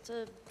was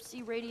to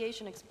see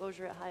radiation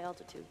exposure at high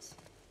altitudes.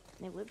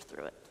 And they lived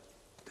through it.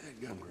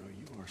 Dadgum, girl,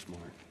 you are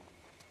smart.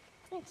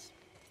 Thanks.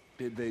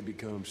 Did they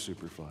become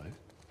superflies?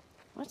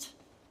 What?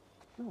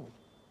 No.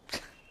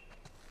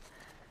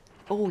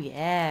 Oh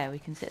yeah, we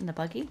can sit in the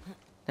buggy.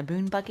 The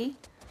moon buggy.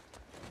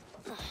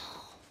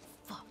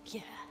 Fuck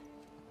yeah.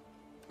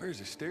 Where's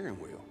the steering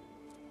wheel?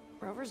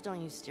 Rovers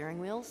don't use steering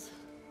wheels.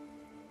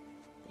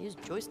 They use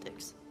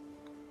joysticks.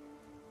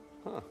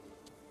 Huh.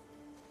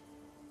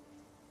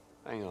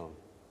 Hang on.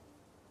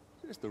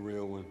 Is this the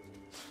real one?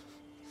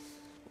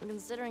 Well,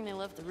 considering they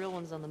left the real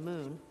ones on the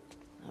moon,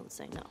 I would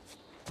say no.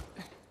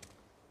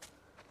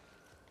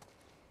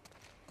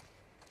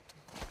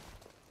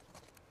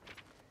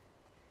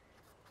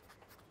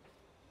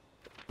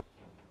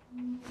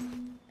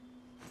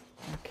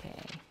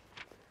 Okay.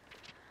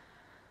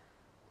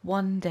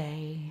 One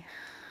day.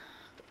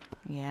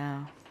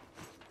 Yeah.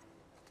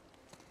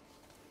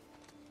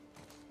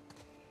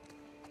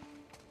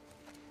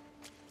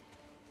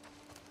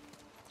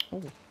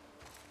 Oh.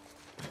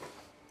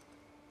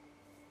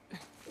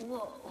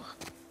 Whoa.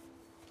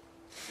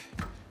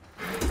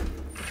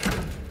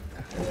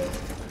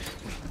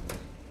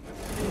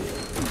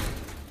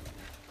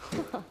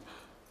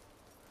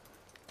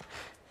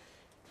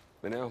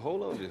 But now,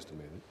 hold on just a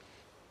minute.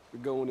 We're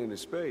going into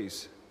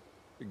space.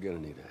 You're gonna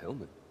need a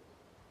helmet.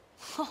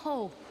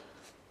 Oh,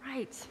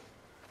 Right.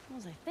 What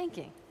was I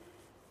thinking?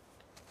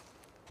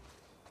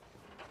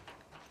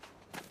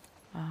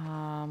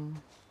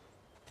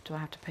 Do I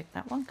have to pick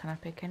that one? Can I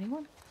pick any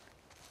one?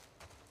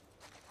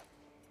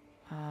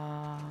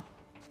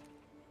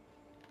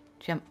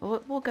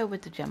 We'll go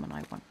with the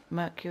Gemini one.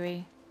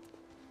 Mercury.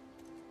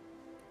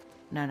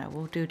 No,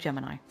 we'll do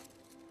Gemini.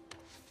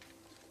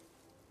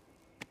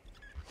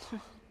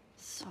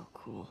 So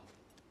cool.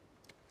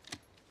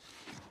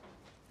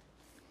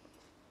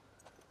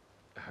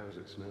 How's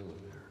it smell in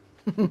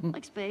there?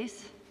 Like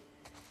space.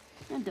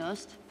 And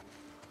dust.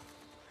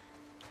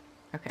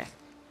 Okay.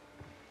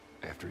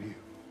 After you.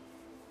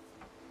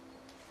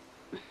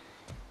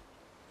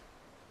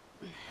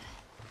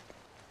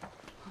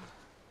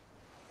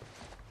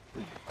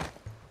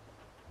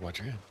 Watch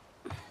your head.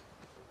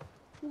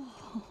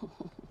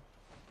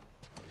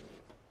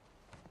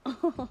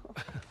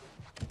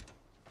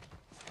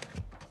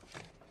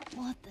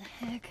 What the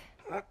heck?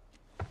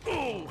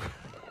 Oh!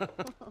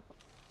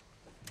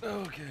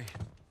 Okay.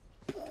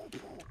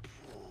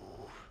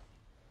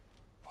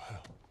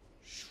 Wow.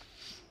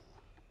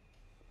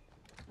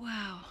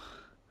 Wow.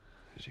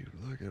 As you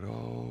look at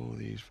all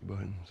these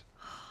buttons.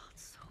 Oh,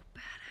 it's so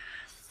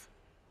badass.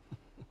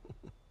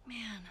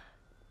 Man.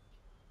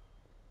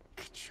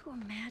 Could you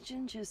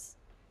imagine just...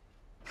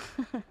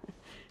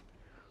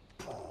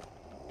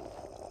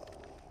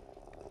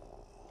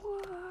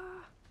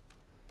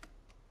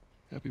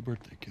 Happy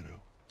birthday, kiddo.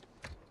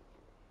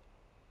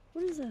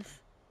 What is this?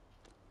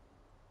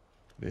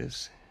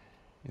 This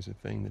is a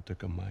thing that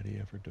took a mighty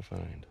effort to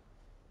find.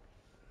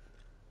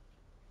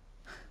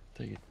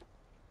 Take it.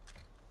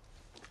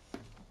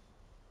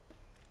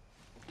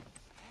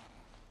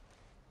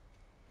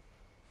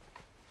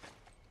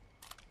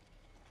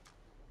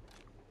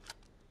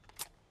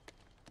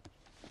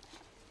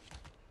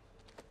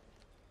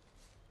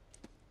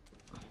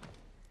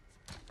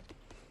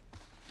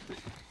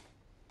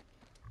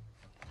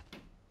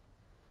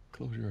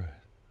 Close your eyes.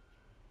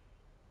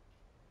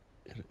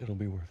 It'll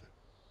be worth it.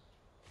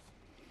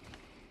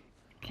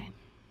 Okay.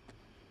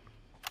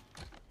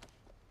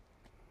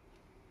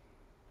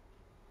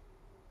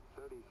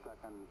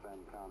 Seconds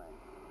and counting.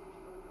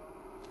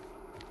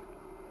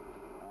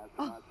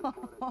 Astronauts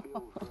report it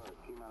feels good.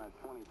 T-minus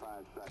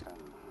 25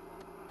 seconds.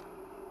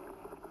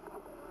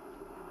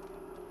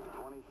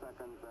 20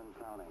 seconds and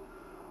counting.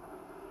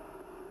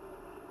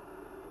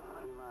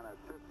 T-minus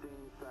 15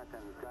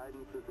 seconds.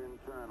 Guidance is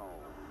internal.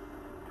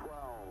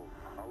 12,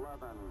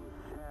 11,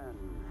 10,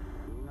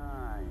 9.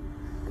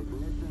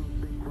 Ignition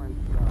sequence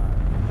start.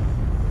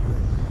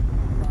 6,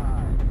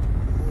 5,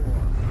 4,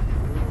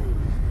 3,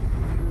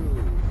 2,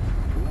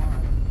 1,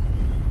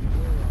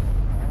 0.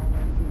 All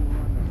engine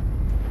running.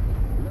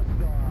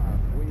 Liftoff.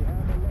 We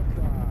have a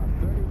liftoff.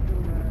 32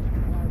 minutes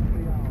past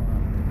the hour.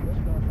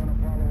 Liftoff on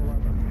Apollo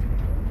 11.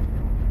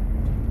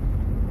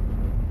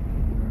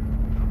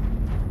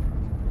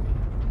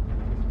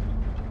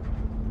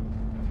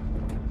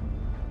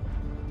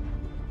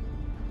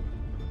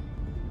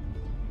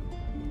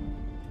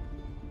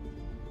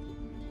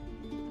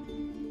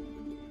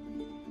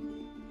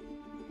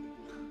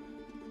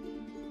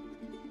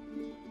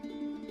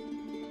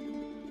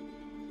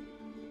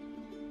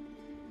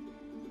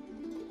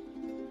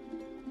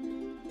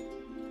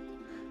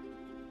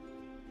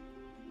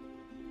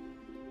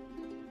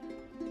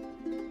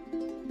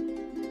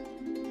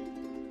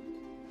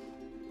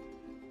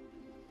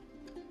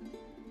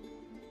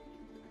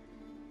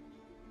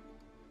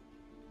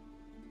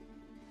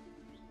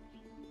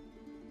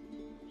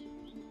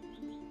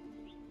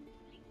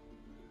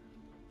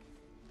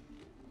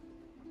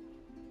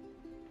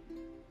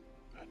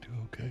 I do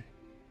okay.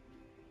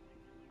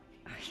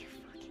 Are you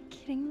fucking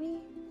kidding me?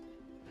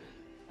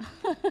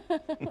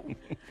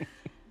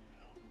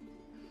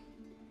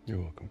 You're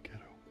welcome,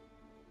 kiddo.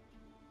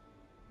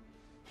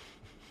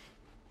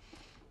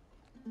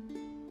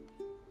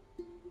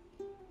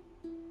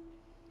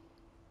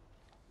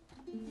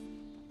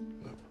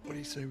 What do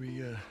you say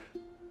we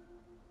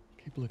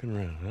keep looking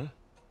around, huh?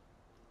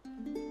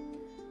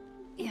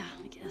 Yeah,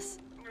 I guess.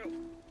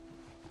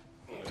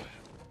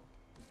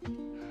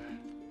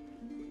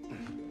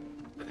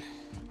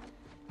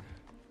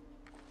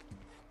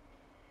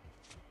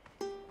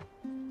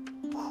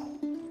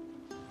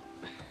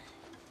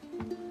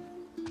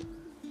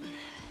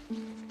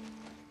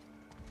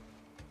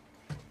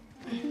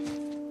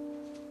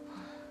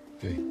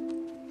 Hey.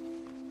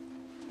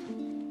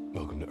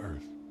 Welcome to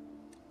Earth.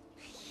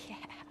 Yeah.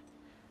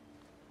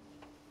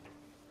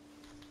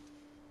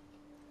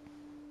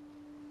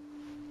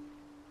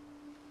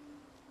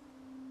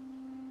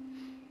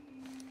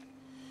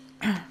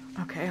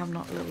 Okay, I'm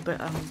not a little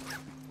bit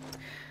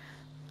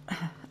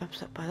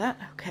upset by that.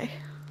 Okay.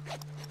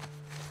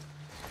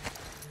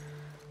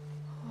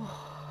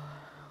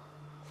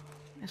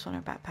 It's on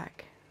her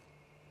backpack.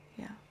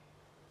 Yeah.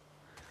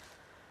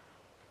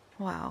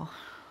 Wow.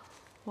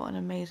 What an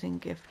amazing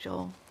gift,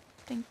 Joel.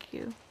 Thank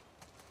you.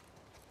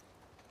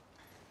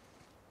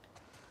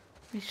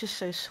 He's just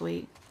so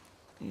sweet.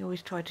 He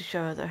always tried to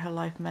show her that her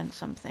life meant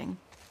something.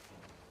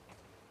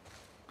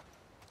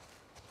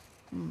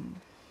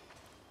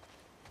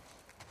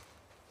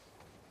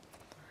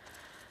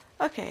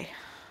 Okay.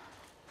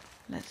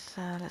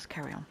 Let's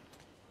carry on.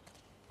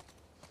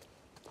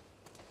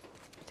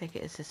 Take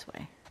it as this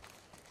way.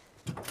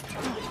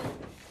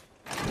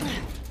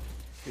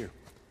 Here.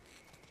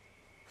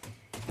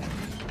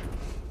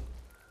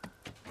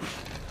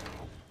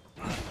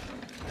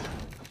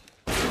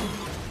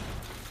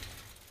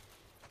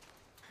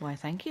 Why,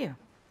 thank you.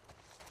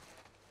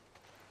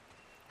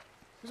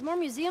 There's more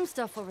museum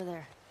stuff over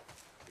there.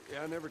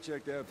 Yeah, I never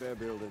checked out that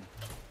building.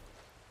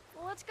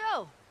 Well, let's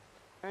go.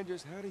 And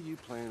just how do you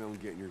plan on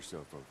getting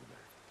yourself over there?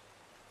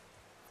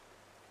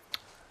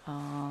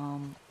 Ah!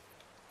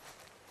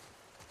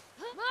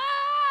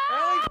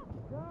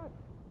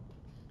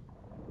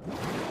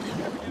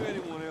 Never do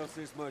anyone else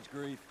this much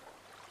grief.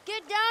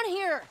 Get down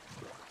here!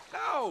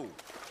 No!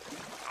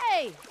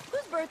 Hey,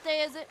 whose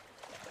birthday is it?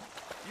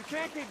 You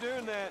can't keep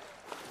doing that.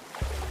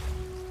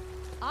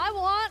 I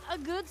want a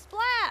good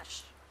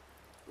splash.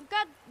 We've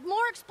got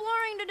more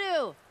exploring to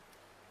do.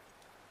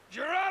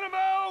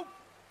 Geronimo!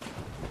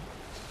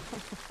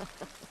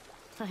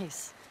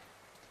 Nice.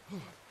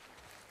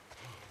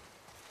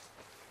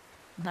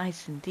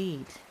 Nice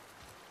indeed.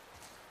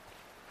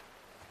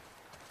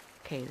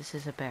 Okay, this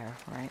is a bear,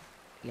 right?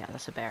 Yeah,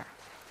 that's a bear.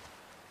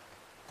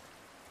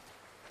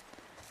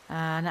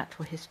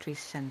 Natural History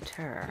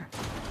Center.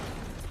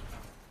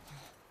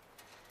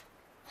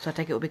 So I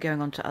take it we'll be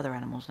going on to other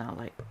animals now,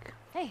 like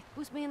Hey,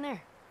 who's being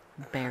there?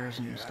 bears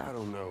and Yeah, stuff. I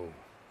don't know.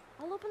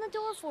 I'll open the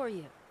door for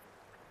you.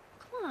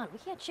 Come on, we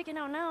can't chicken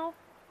out now.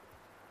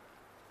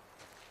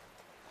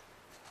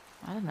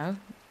 I don't know.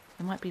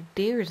 There might be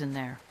deers in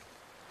there.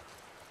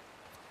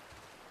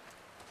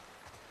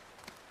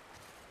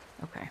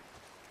 Okay.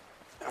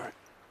 All right.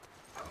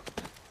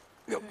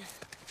 Yep.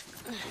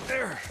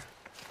 There.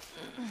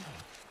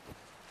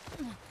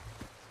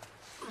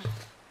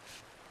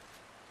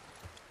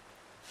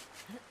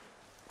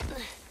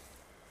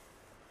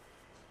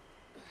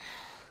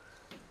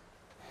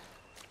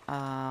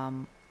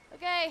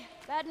 Okay,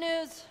 bad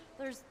news.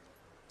 There's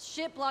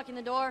shit blocking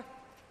the door.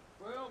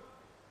 Well,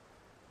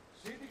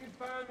 see if you can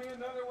find me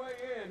another way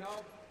in.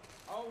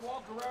 I'll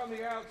walk around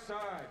the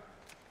outside.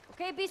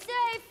 Okay, be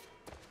safe.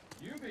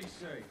 You be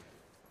safe.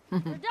 There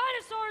are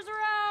dinosaurs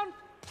around.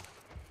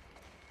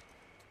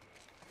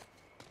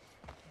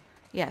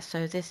 Yeah,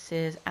 so this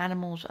is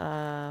Animals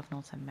of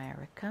North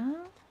America.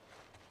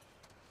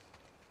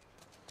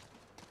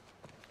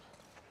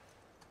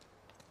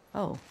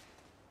 Oh.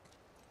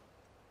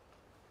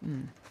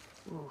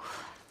 Ooh.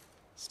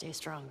 Stay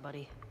strong,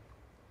 buddy.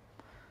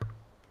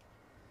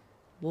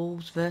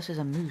 Wolves versus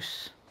a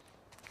moose.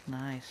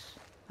 Nice.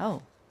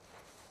 Oh.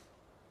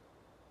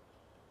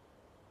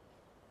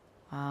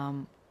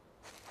 Well,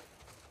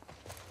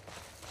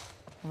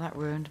 that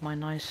ruined my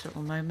nice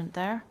little moment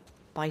there.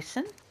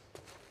 Bison.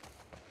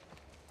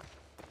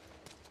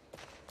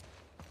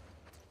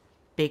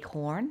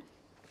 Bighorn.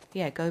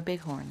 Yeah, go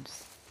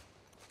bighorns.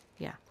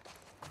 Yeah.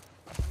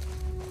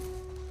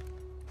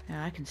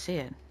 Yeah, I can see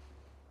it.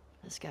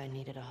 This guy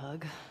needed a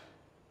hug.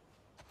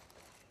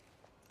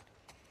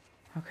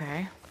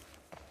 Okay.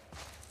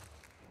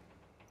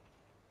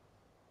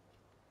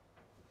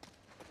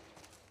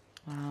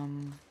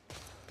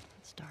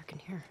 It's dark in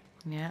here.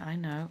 Yeah, I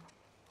know.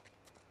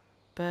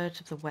 Birds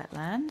of the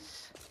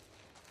wetlands.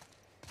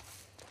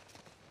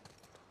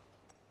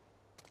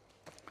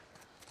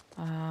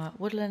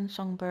 Woodland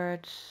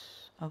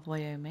songbirds of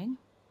Wyoming.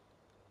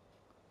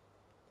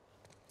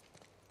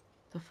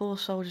 The 4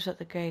 soldiers at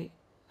the gate,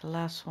 the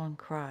last one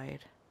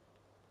cried.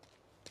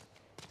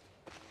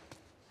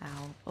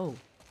 Ow. Oh.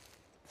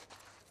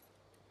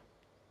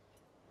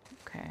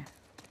 Okay.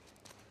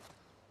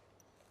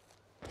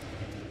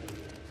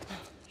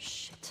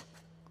 Shit.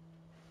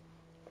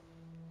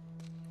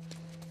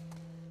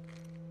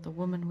 The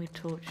woman we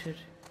tortured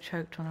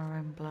choked on her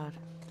own blood.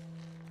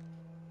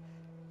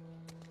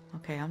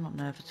 Okay, I'm not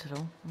nervous at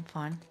all. I'm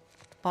fine.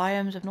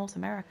 Biomes of North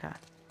America.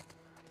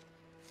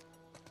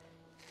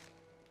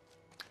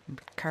 I'm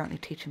currently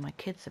teaching my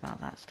kids about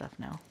that stuff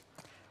now.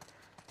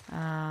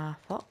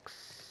 Fox.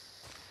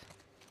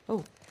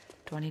 Oh,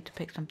 do I need to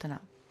pick something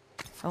up?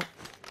 Oh.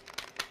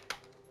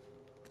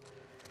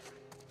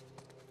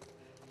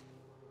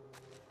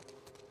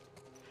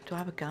 Do I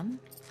have a gun?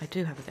 I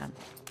do have a gun.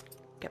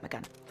 Get my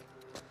gun.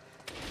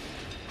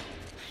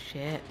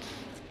 Shit.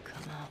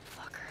 Come out,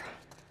 fucker.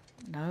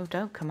 No,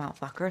 don't come out,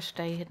 fucker.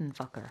 Stay hidden,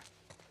 fucker.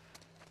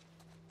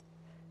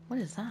 What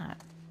is that?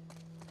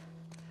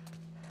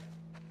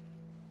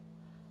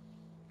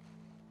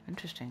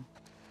 Interesting.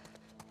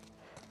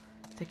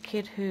 The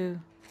kid who...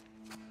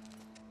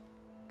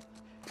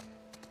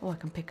 Oh, I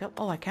can pick up...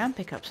 Oh, I can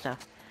pick up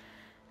stuff.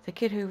 The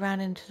kid who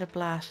ran into the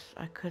blast,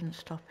 I couldn't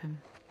stop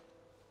him.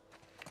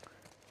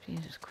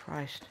 Jesus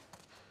Christ.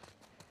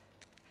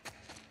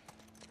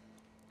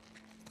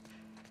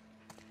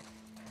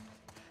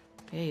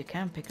 Yeah, you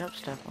can pick up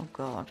stuff. Oh,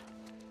 God.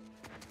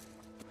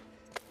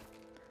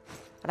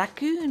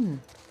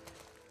 Raccoon!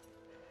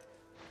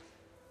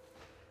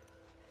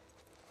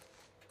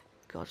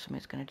 God,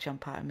 something's gonna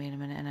jump out at me in a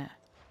minute, innit?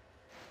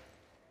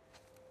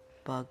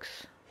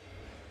 Bugs.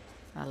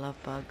 I love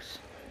bugs.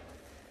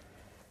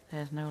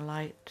 There's no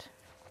light.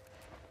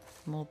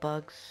 More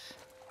bugs.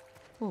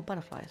 Oh,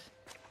 butterflies.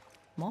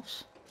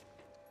 Moths?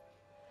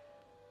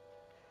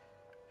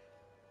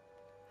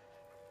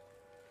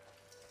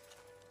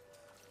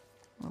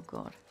 Oh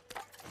God.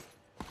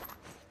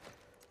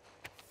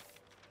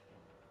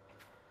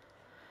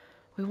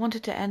 We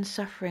wanted to end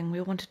suffering, we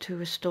wanted to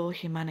restore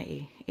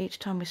humanity. Each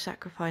time we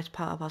sacrificed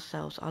part of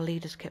ourselves, our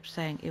leaders kept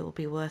saying it will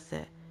be worth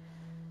it.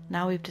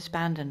 Now we've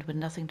disbanded with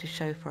nothing to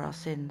show for our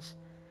sins.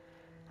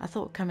 I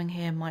thought coming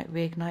here might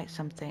reignite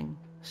something,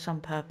 some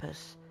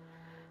purpose.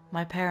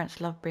 My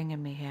parents loved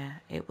bringing me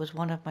here. It was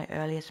one of my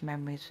earliest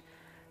memories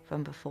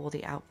from before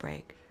the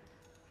outbreak.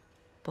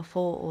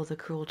 Before all the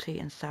cruelty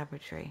and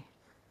savagery.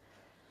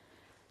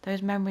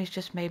 Those memories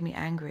just made me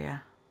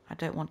angrier. I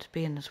don't want to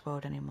be in this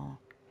world anymore.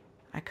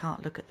 I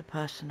can't look at the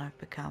person I've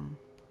become.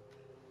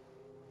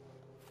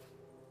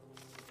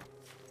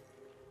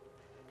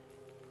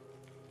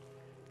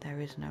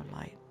 There is no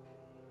light.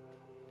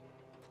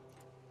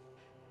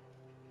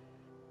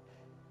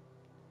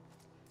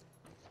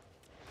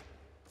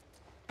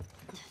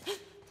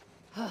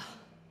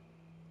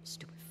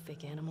 Stupid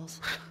fake animals.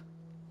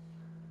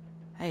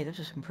 Hey, those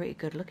are some pretty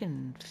good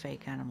looking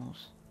fake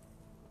animals.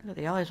 Look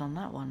at the eyes on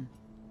that one.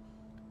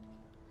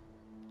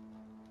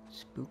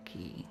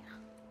 Spooky.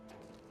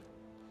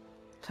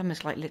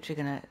 Something's like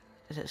literally gonna...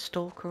 Is it a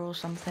stalker or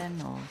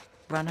something? Or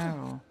runner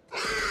or...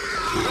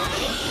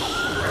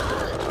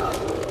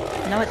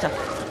 No, it's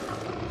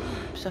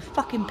a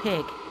fucking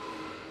pig.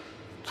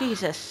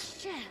 Jesus.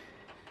 Shit.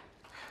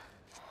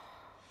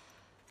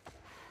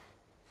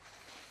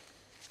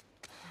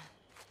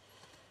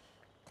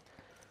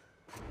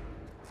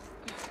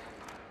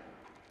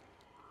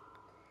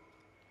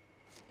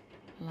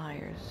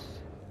 Liars.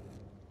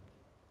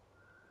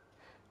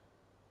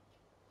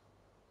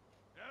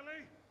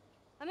 Ellie?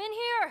 I'm in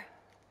here!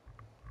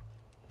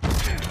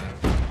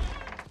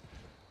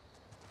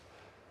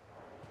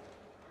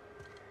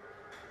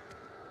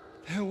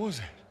 The hell was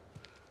it?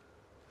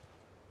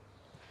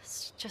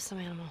 It's just some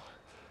animal.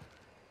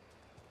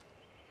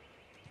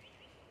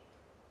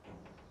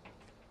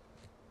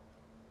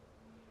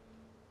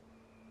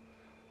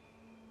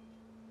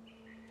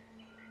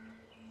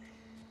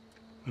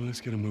 Well,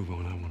 let's get a move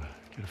on. I want to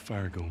get a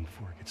fire going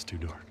before it gets too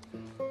dark.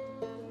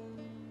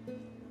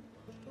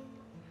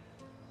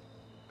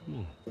 Come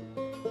on.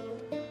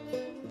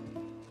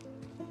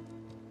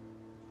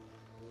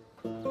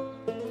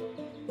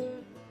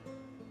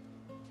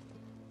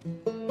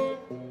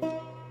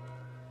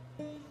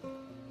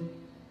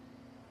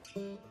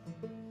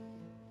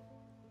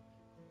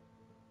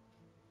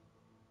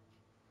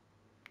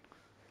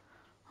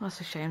 Well, that's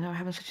a shame. They were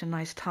having such a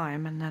nice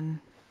time, and then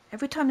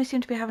every time they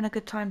seem to be having a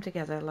good time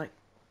together, like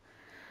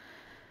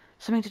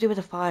something to do with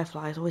the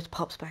fireflies always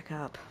pops back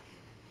up.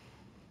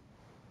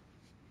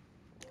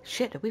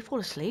 Shit, did we fall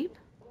asleep?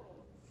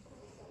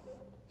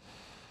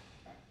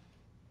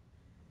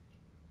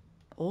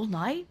 All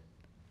night?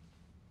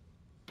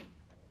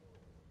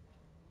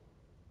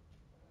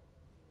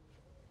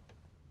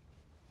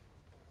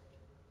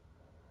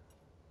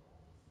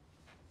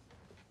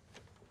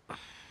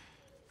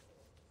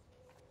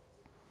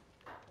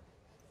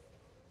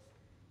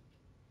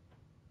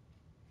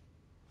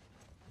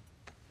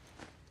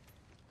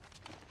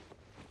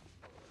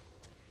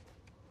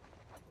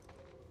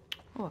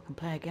 Oh, I can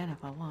play again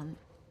if I want.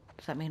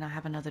 Does that mean I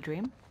have another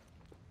dream?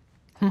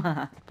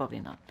 Probably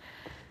not.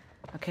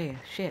 Okay,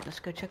 shit, let's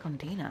go check on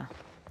Dina.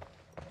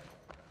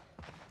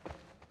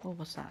 Oh,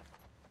 what's that?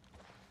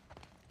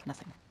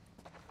 Nothing.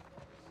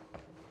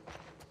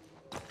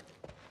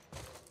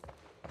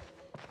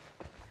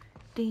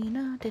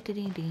 Dina,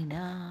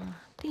 Dina,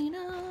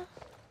 Dina.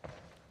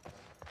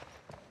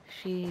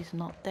 She's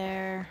not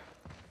there.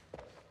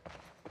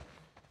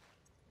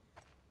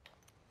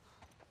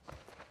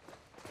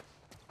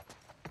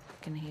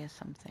 I can hear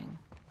something.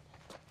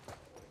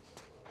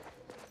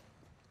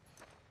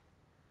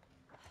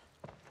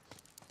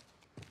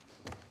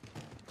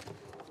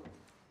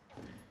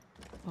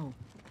 Oh.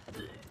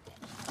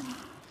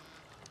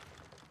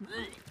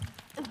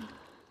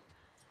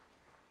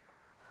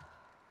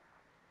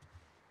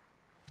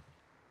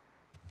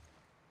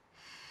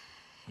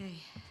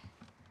 Hey.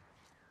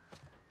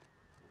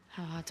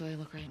 How hot do I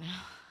look right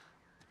now?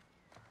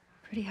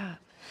 Pretty hot.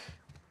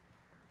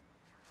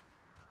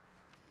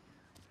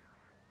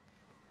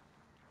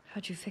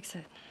 How'd you fix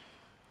it?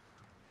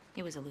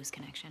 It was a loose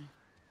connection.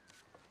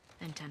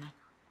 Antenna.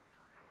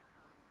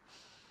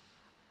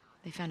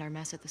 They found our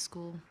mess at the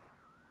school.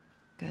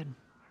 Good.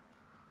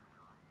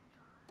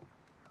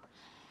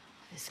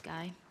 This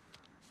guy,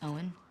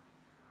 Owen,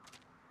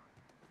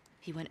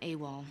 he went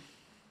AWOL.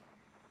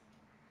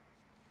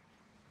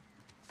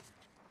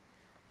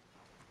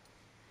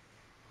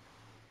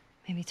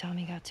 Maybe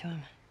Tommy got to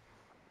him.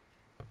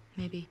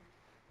 Maybe.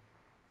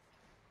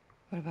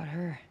 What about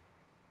her?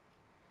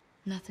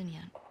 Nothing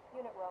yet.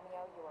 Unit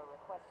Romeo, you are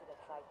requested at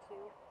Site 2.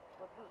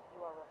 Repeat,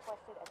 you are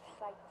requested at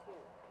Site 2.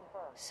 Confirm.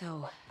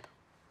 So,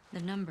 the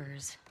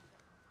numbers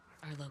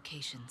are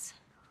locations.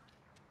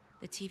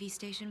 The TV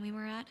station we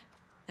were at,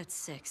 that's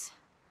 6.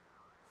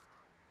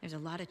 There's a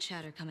lot of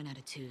chatter coming out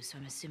of 2, so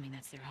I'm assuming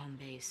that's their home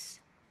base.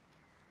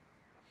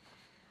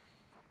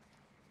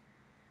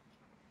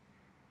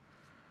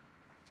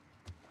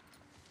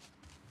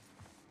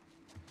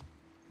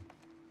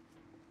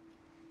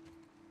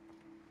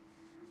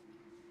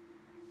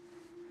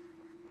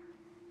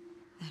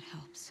 That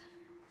helps.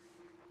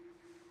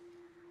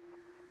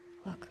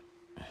 Look.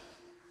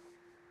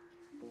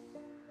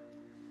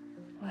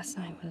 Last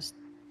night was...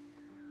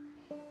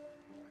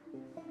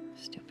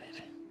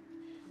 stupid.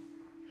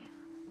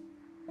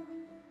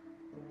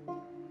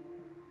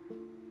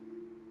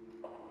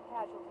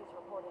 Casualties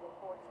reported in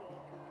 14.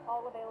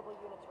 All available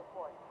units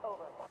report.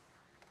 Over.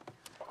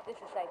 This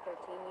is Site 13.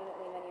 Unit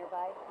Lima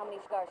nearby. How many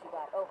scars you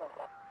got? Over.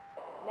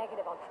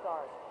 Negative on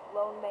scars.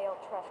 Lone male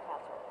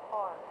trespasser.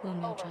 Armed. Lone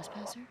male Over.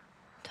 trespasser?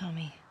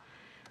 Tommy,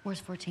 where's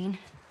 14?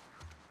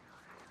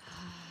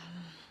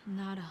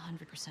 Not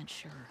 100%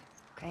 sure.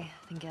 Okay,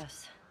 then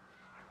guess.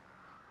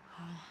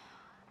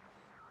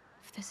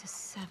 If this is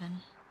 7,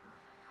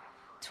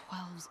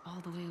 12's all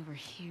the way over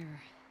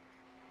here.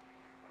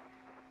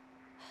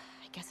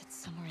 I guess it's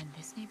somewhere in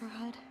this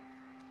neighborhood?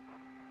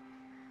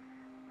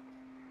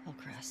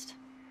 Hillcrest.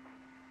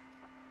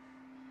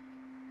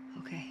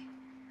 Okay.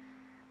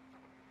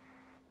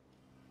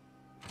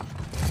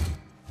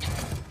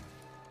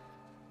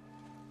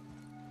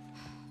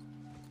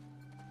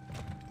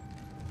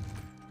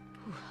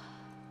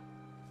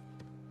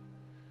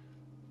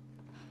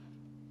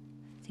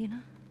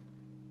 Tina?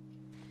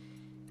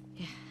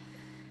 Yeah.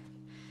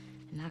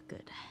 Not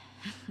good.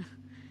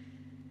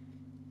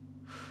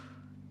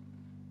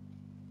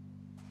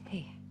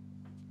 Hey.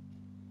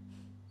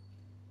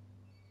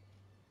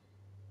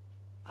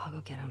 I'll go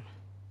get him.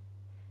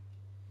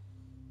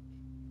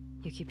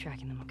 You keep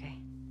tracking them, okay?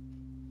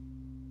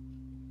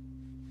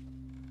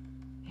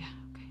 Yeah,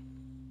 okay.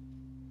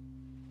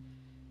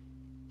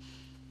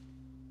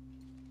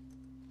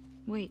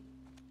 Wait.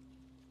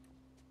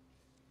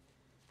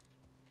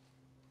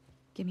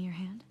 Give me your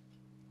hand.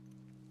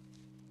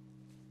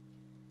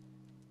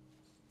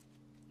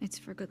 It's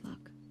for good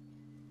luck.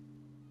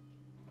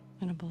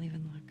 I don't believe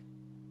in luck.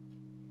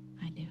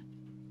 I do.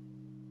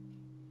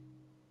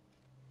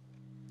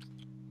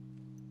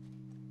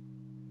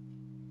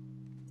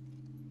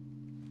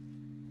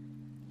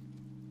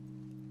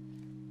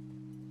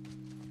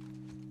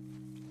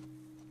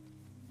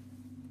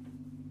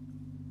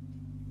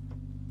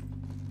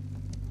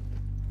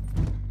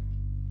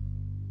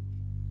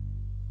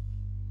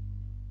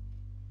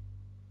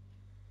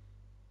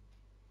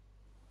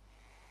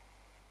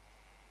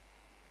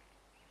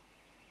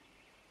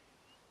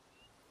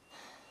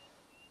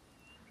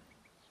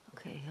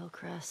 Okay,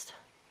 Hillcrest.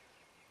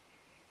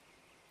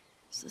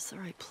 Is this the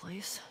right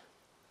place?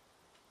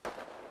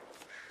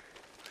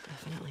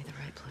 Definitely the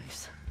right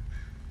place.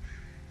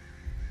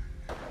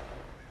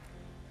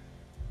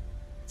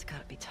 It's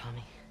gotta be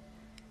Tommy.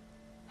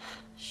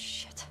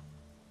 Shit.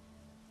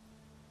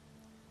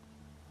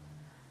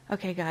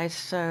 Okay guys,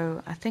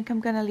 so I think I'm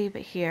going to leave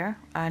it here.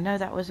 I know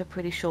that was a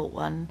pretty short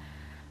one,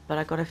 but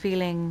I got a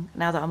feeling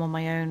now that I'm on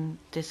my own,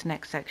 this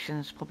next section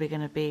is probably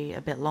going to be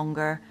a bit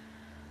longer.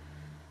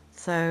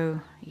 So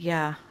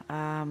yeah,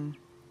 I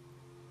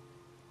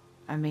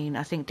mean,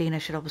 I think Dina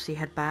should obviously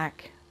head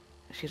back.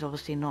 She's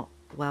obviously not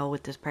well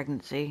with this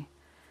pregnancy.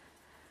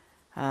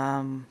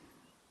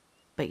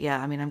 But yeah,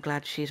 I mean, I'm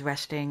glad she's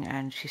resting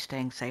and she's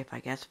staying safe, I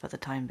guess, for the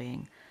time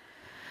being.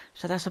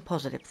 So that's a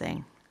positive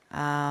thing. So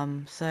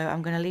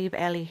I'm going to leave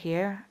Ellie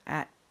here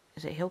at,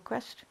 is it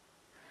Hillcrest?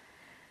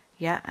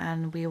 Yeah,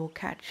 and we will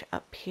catch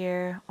up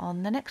here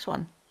on the next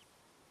one.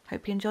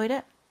 Hope you enjoyed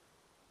it.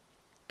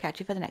 Catch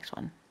you for the next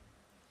one.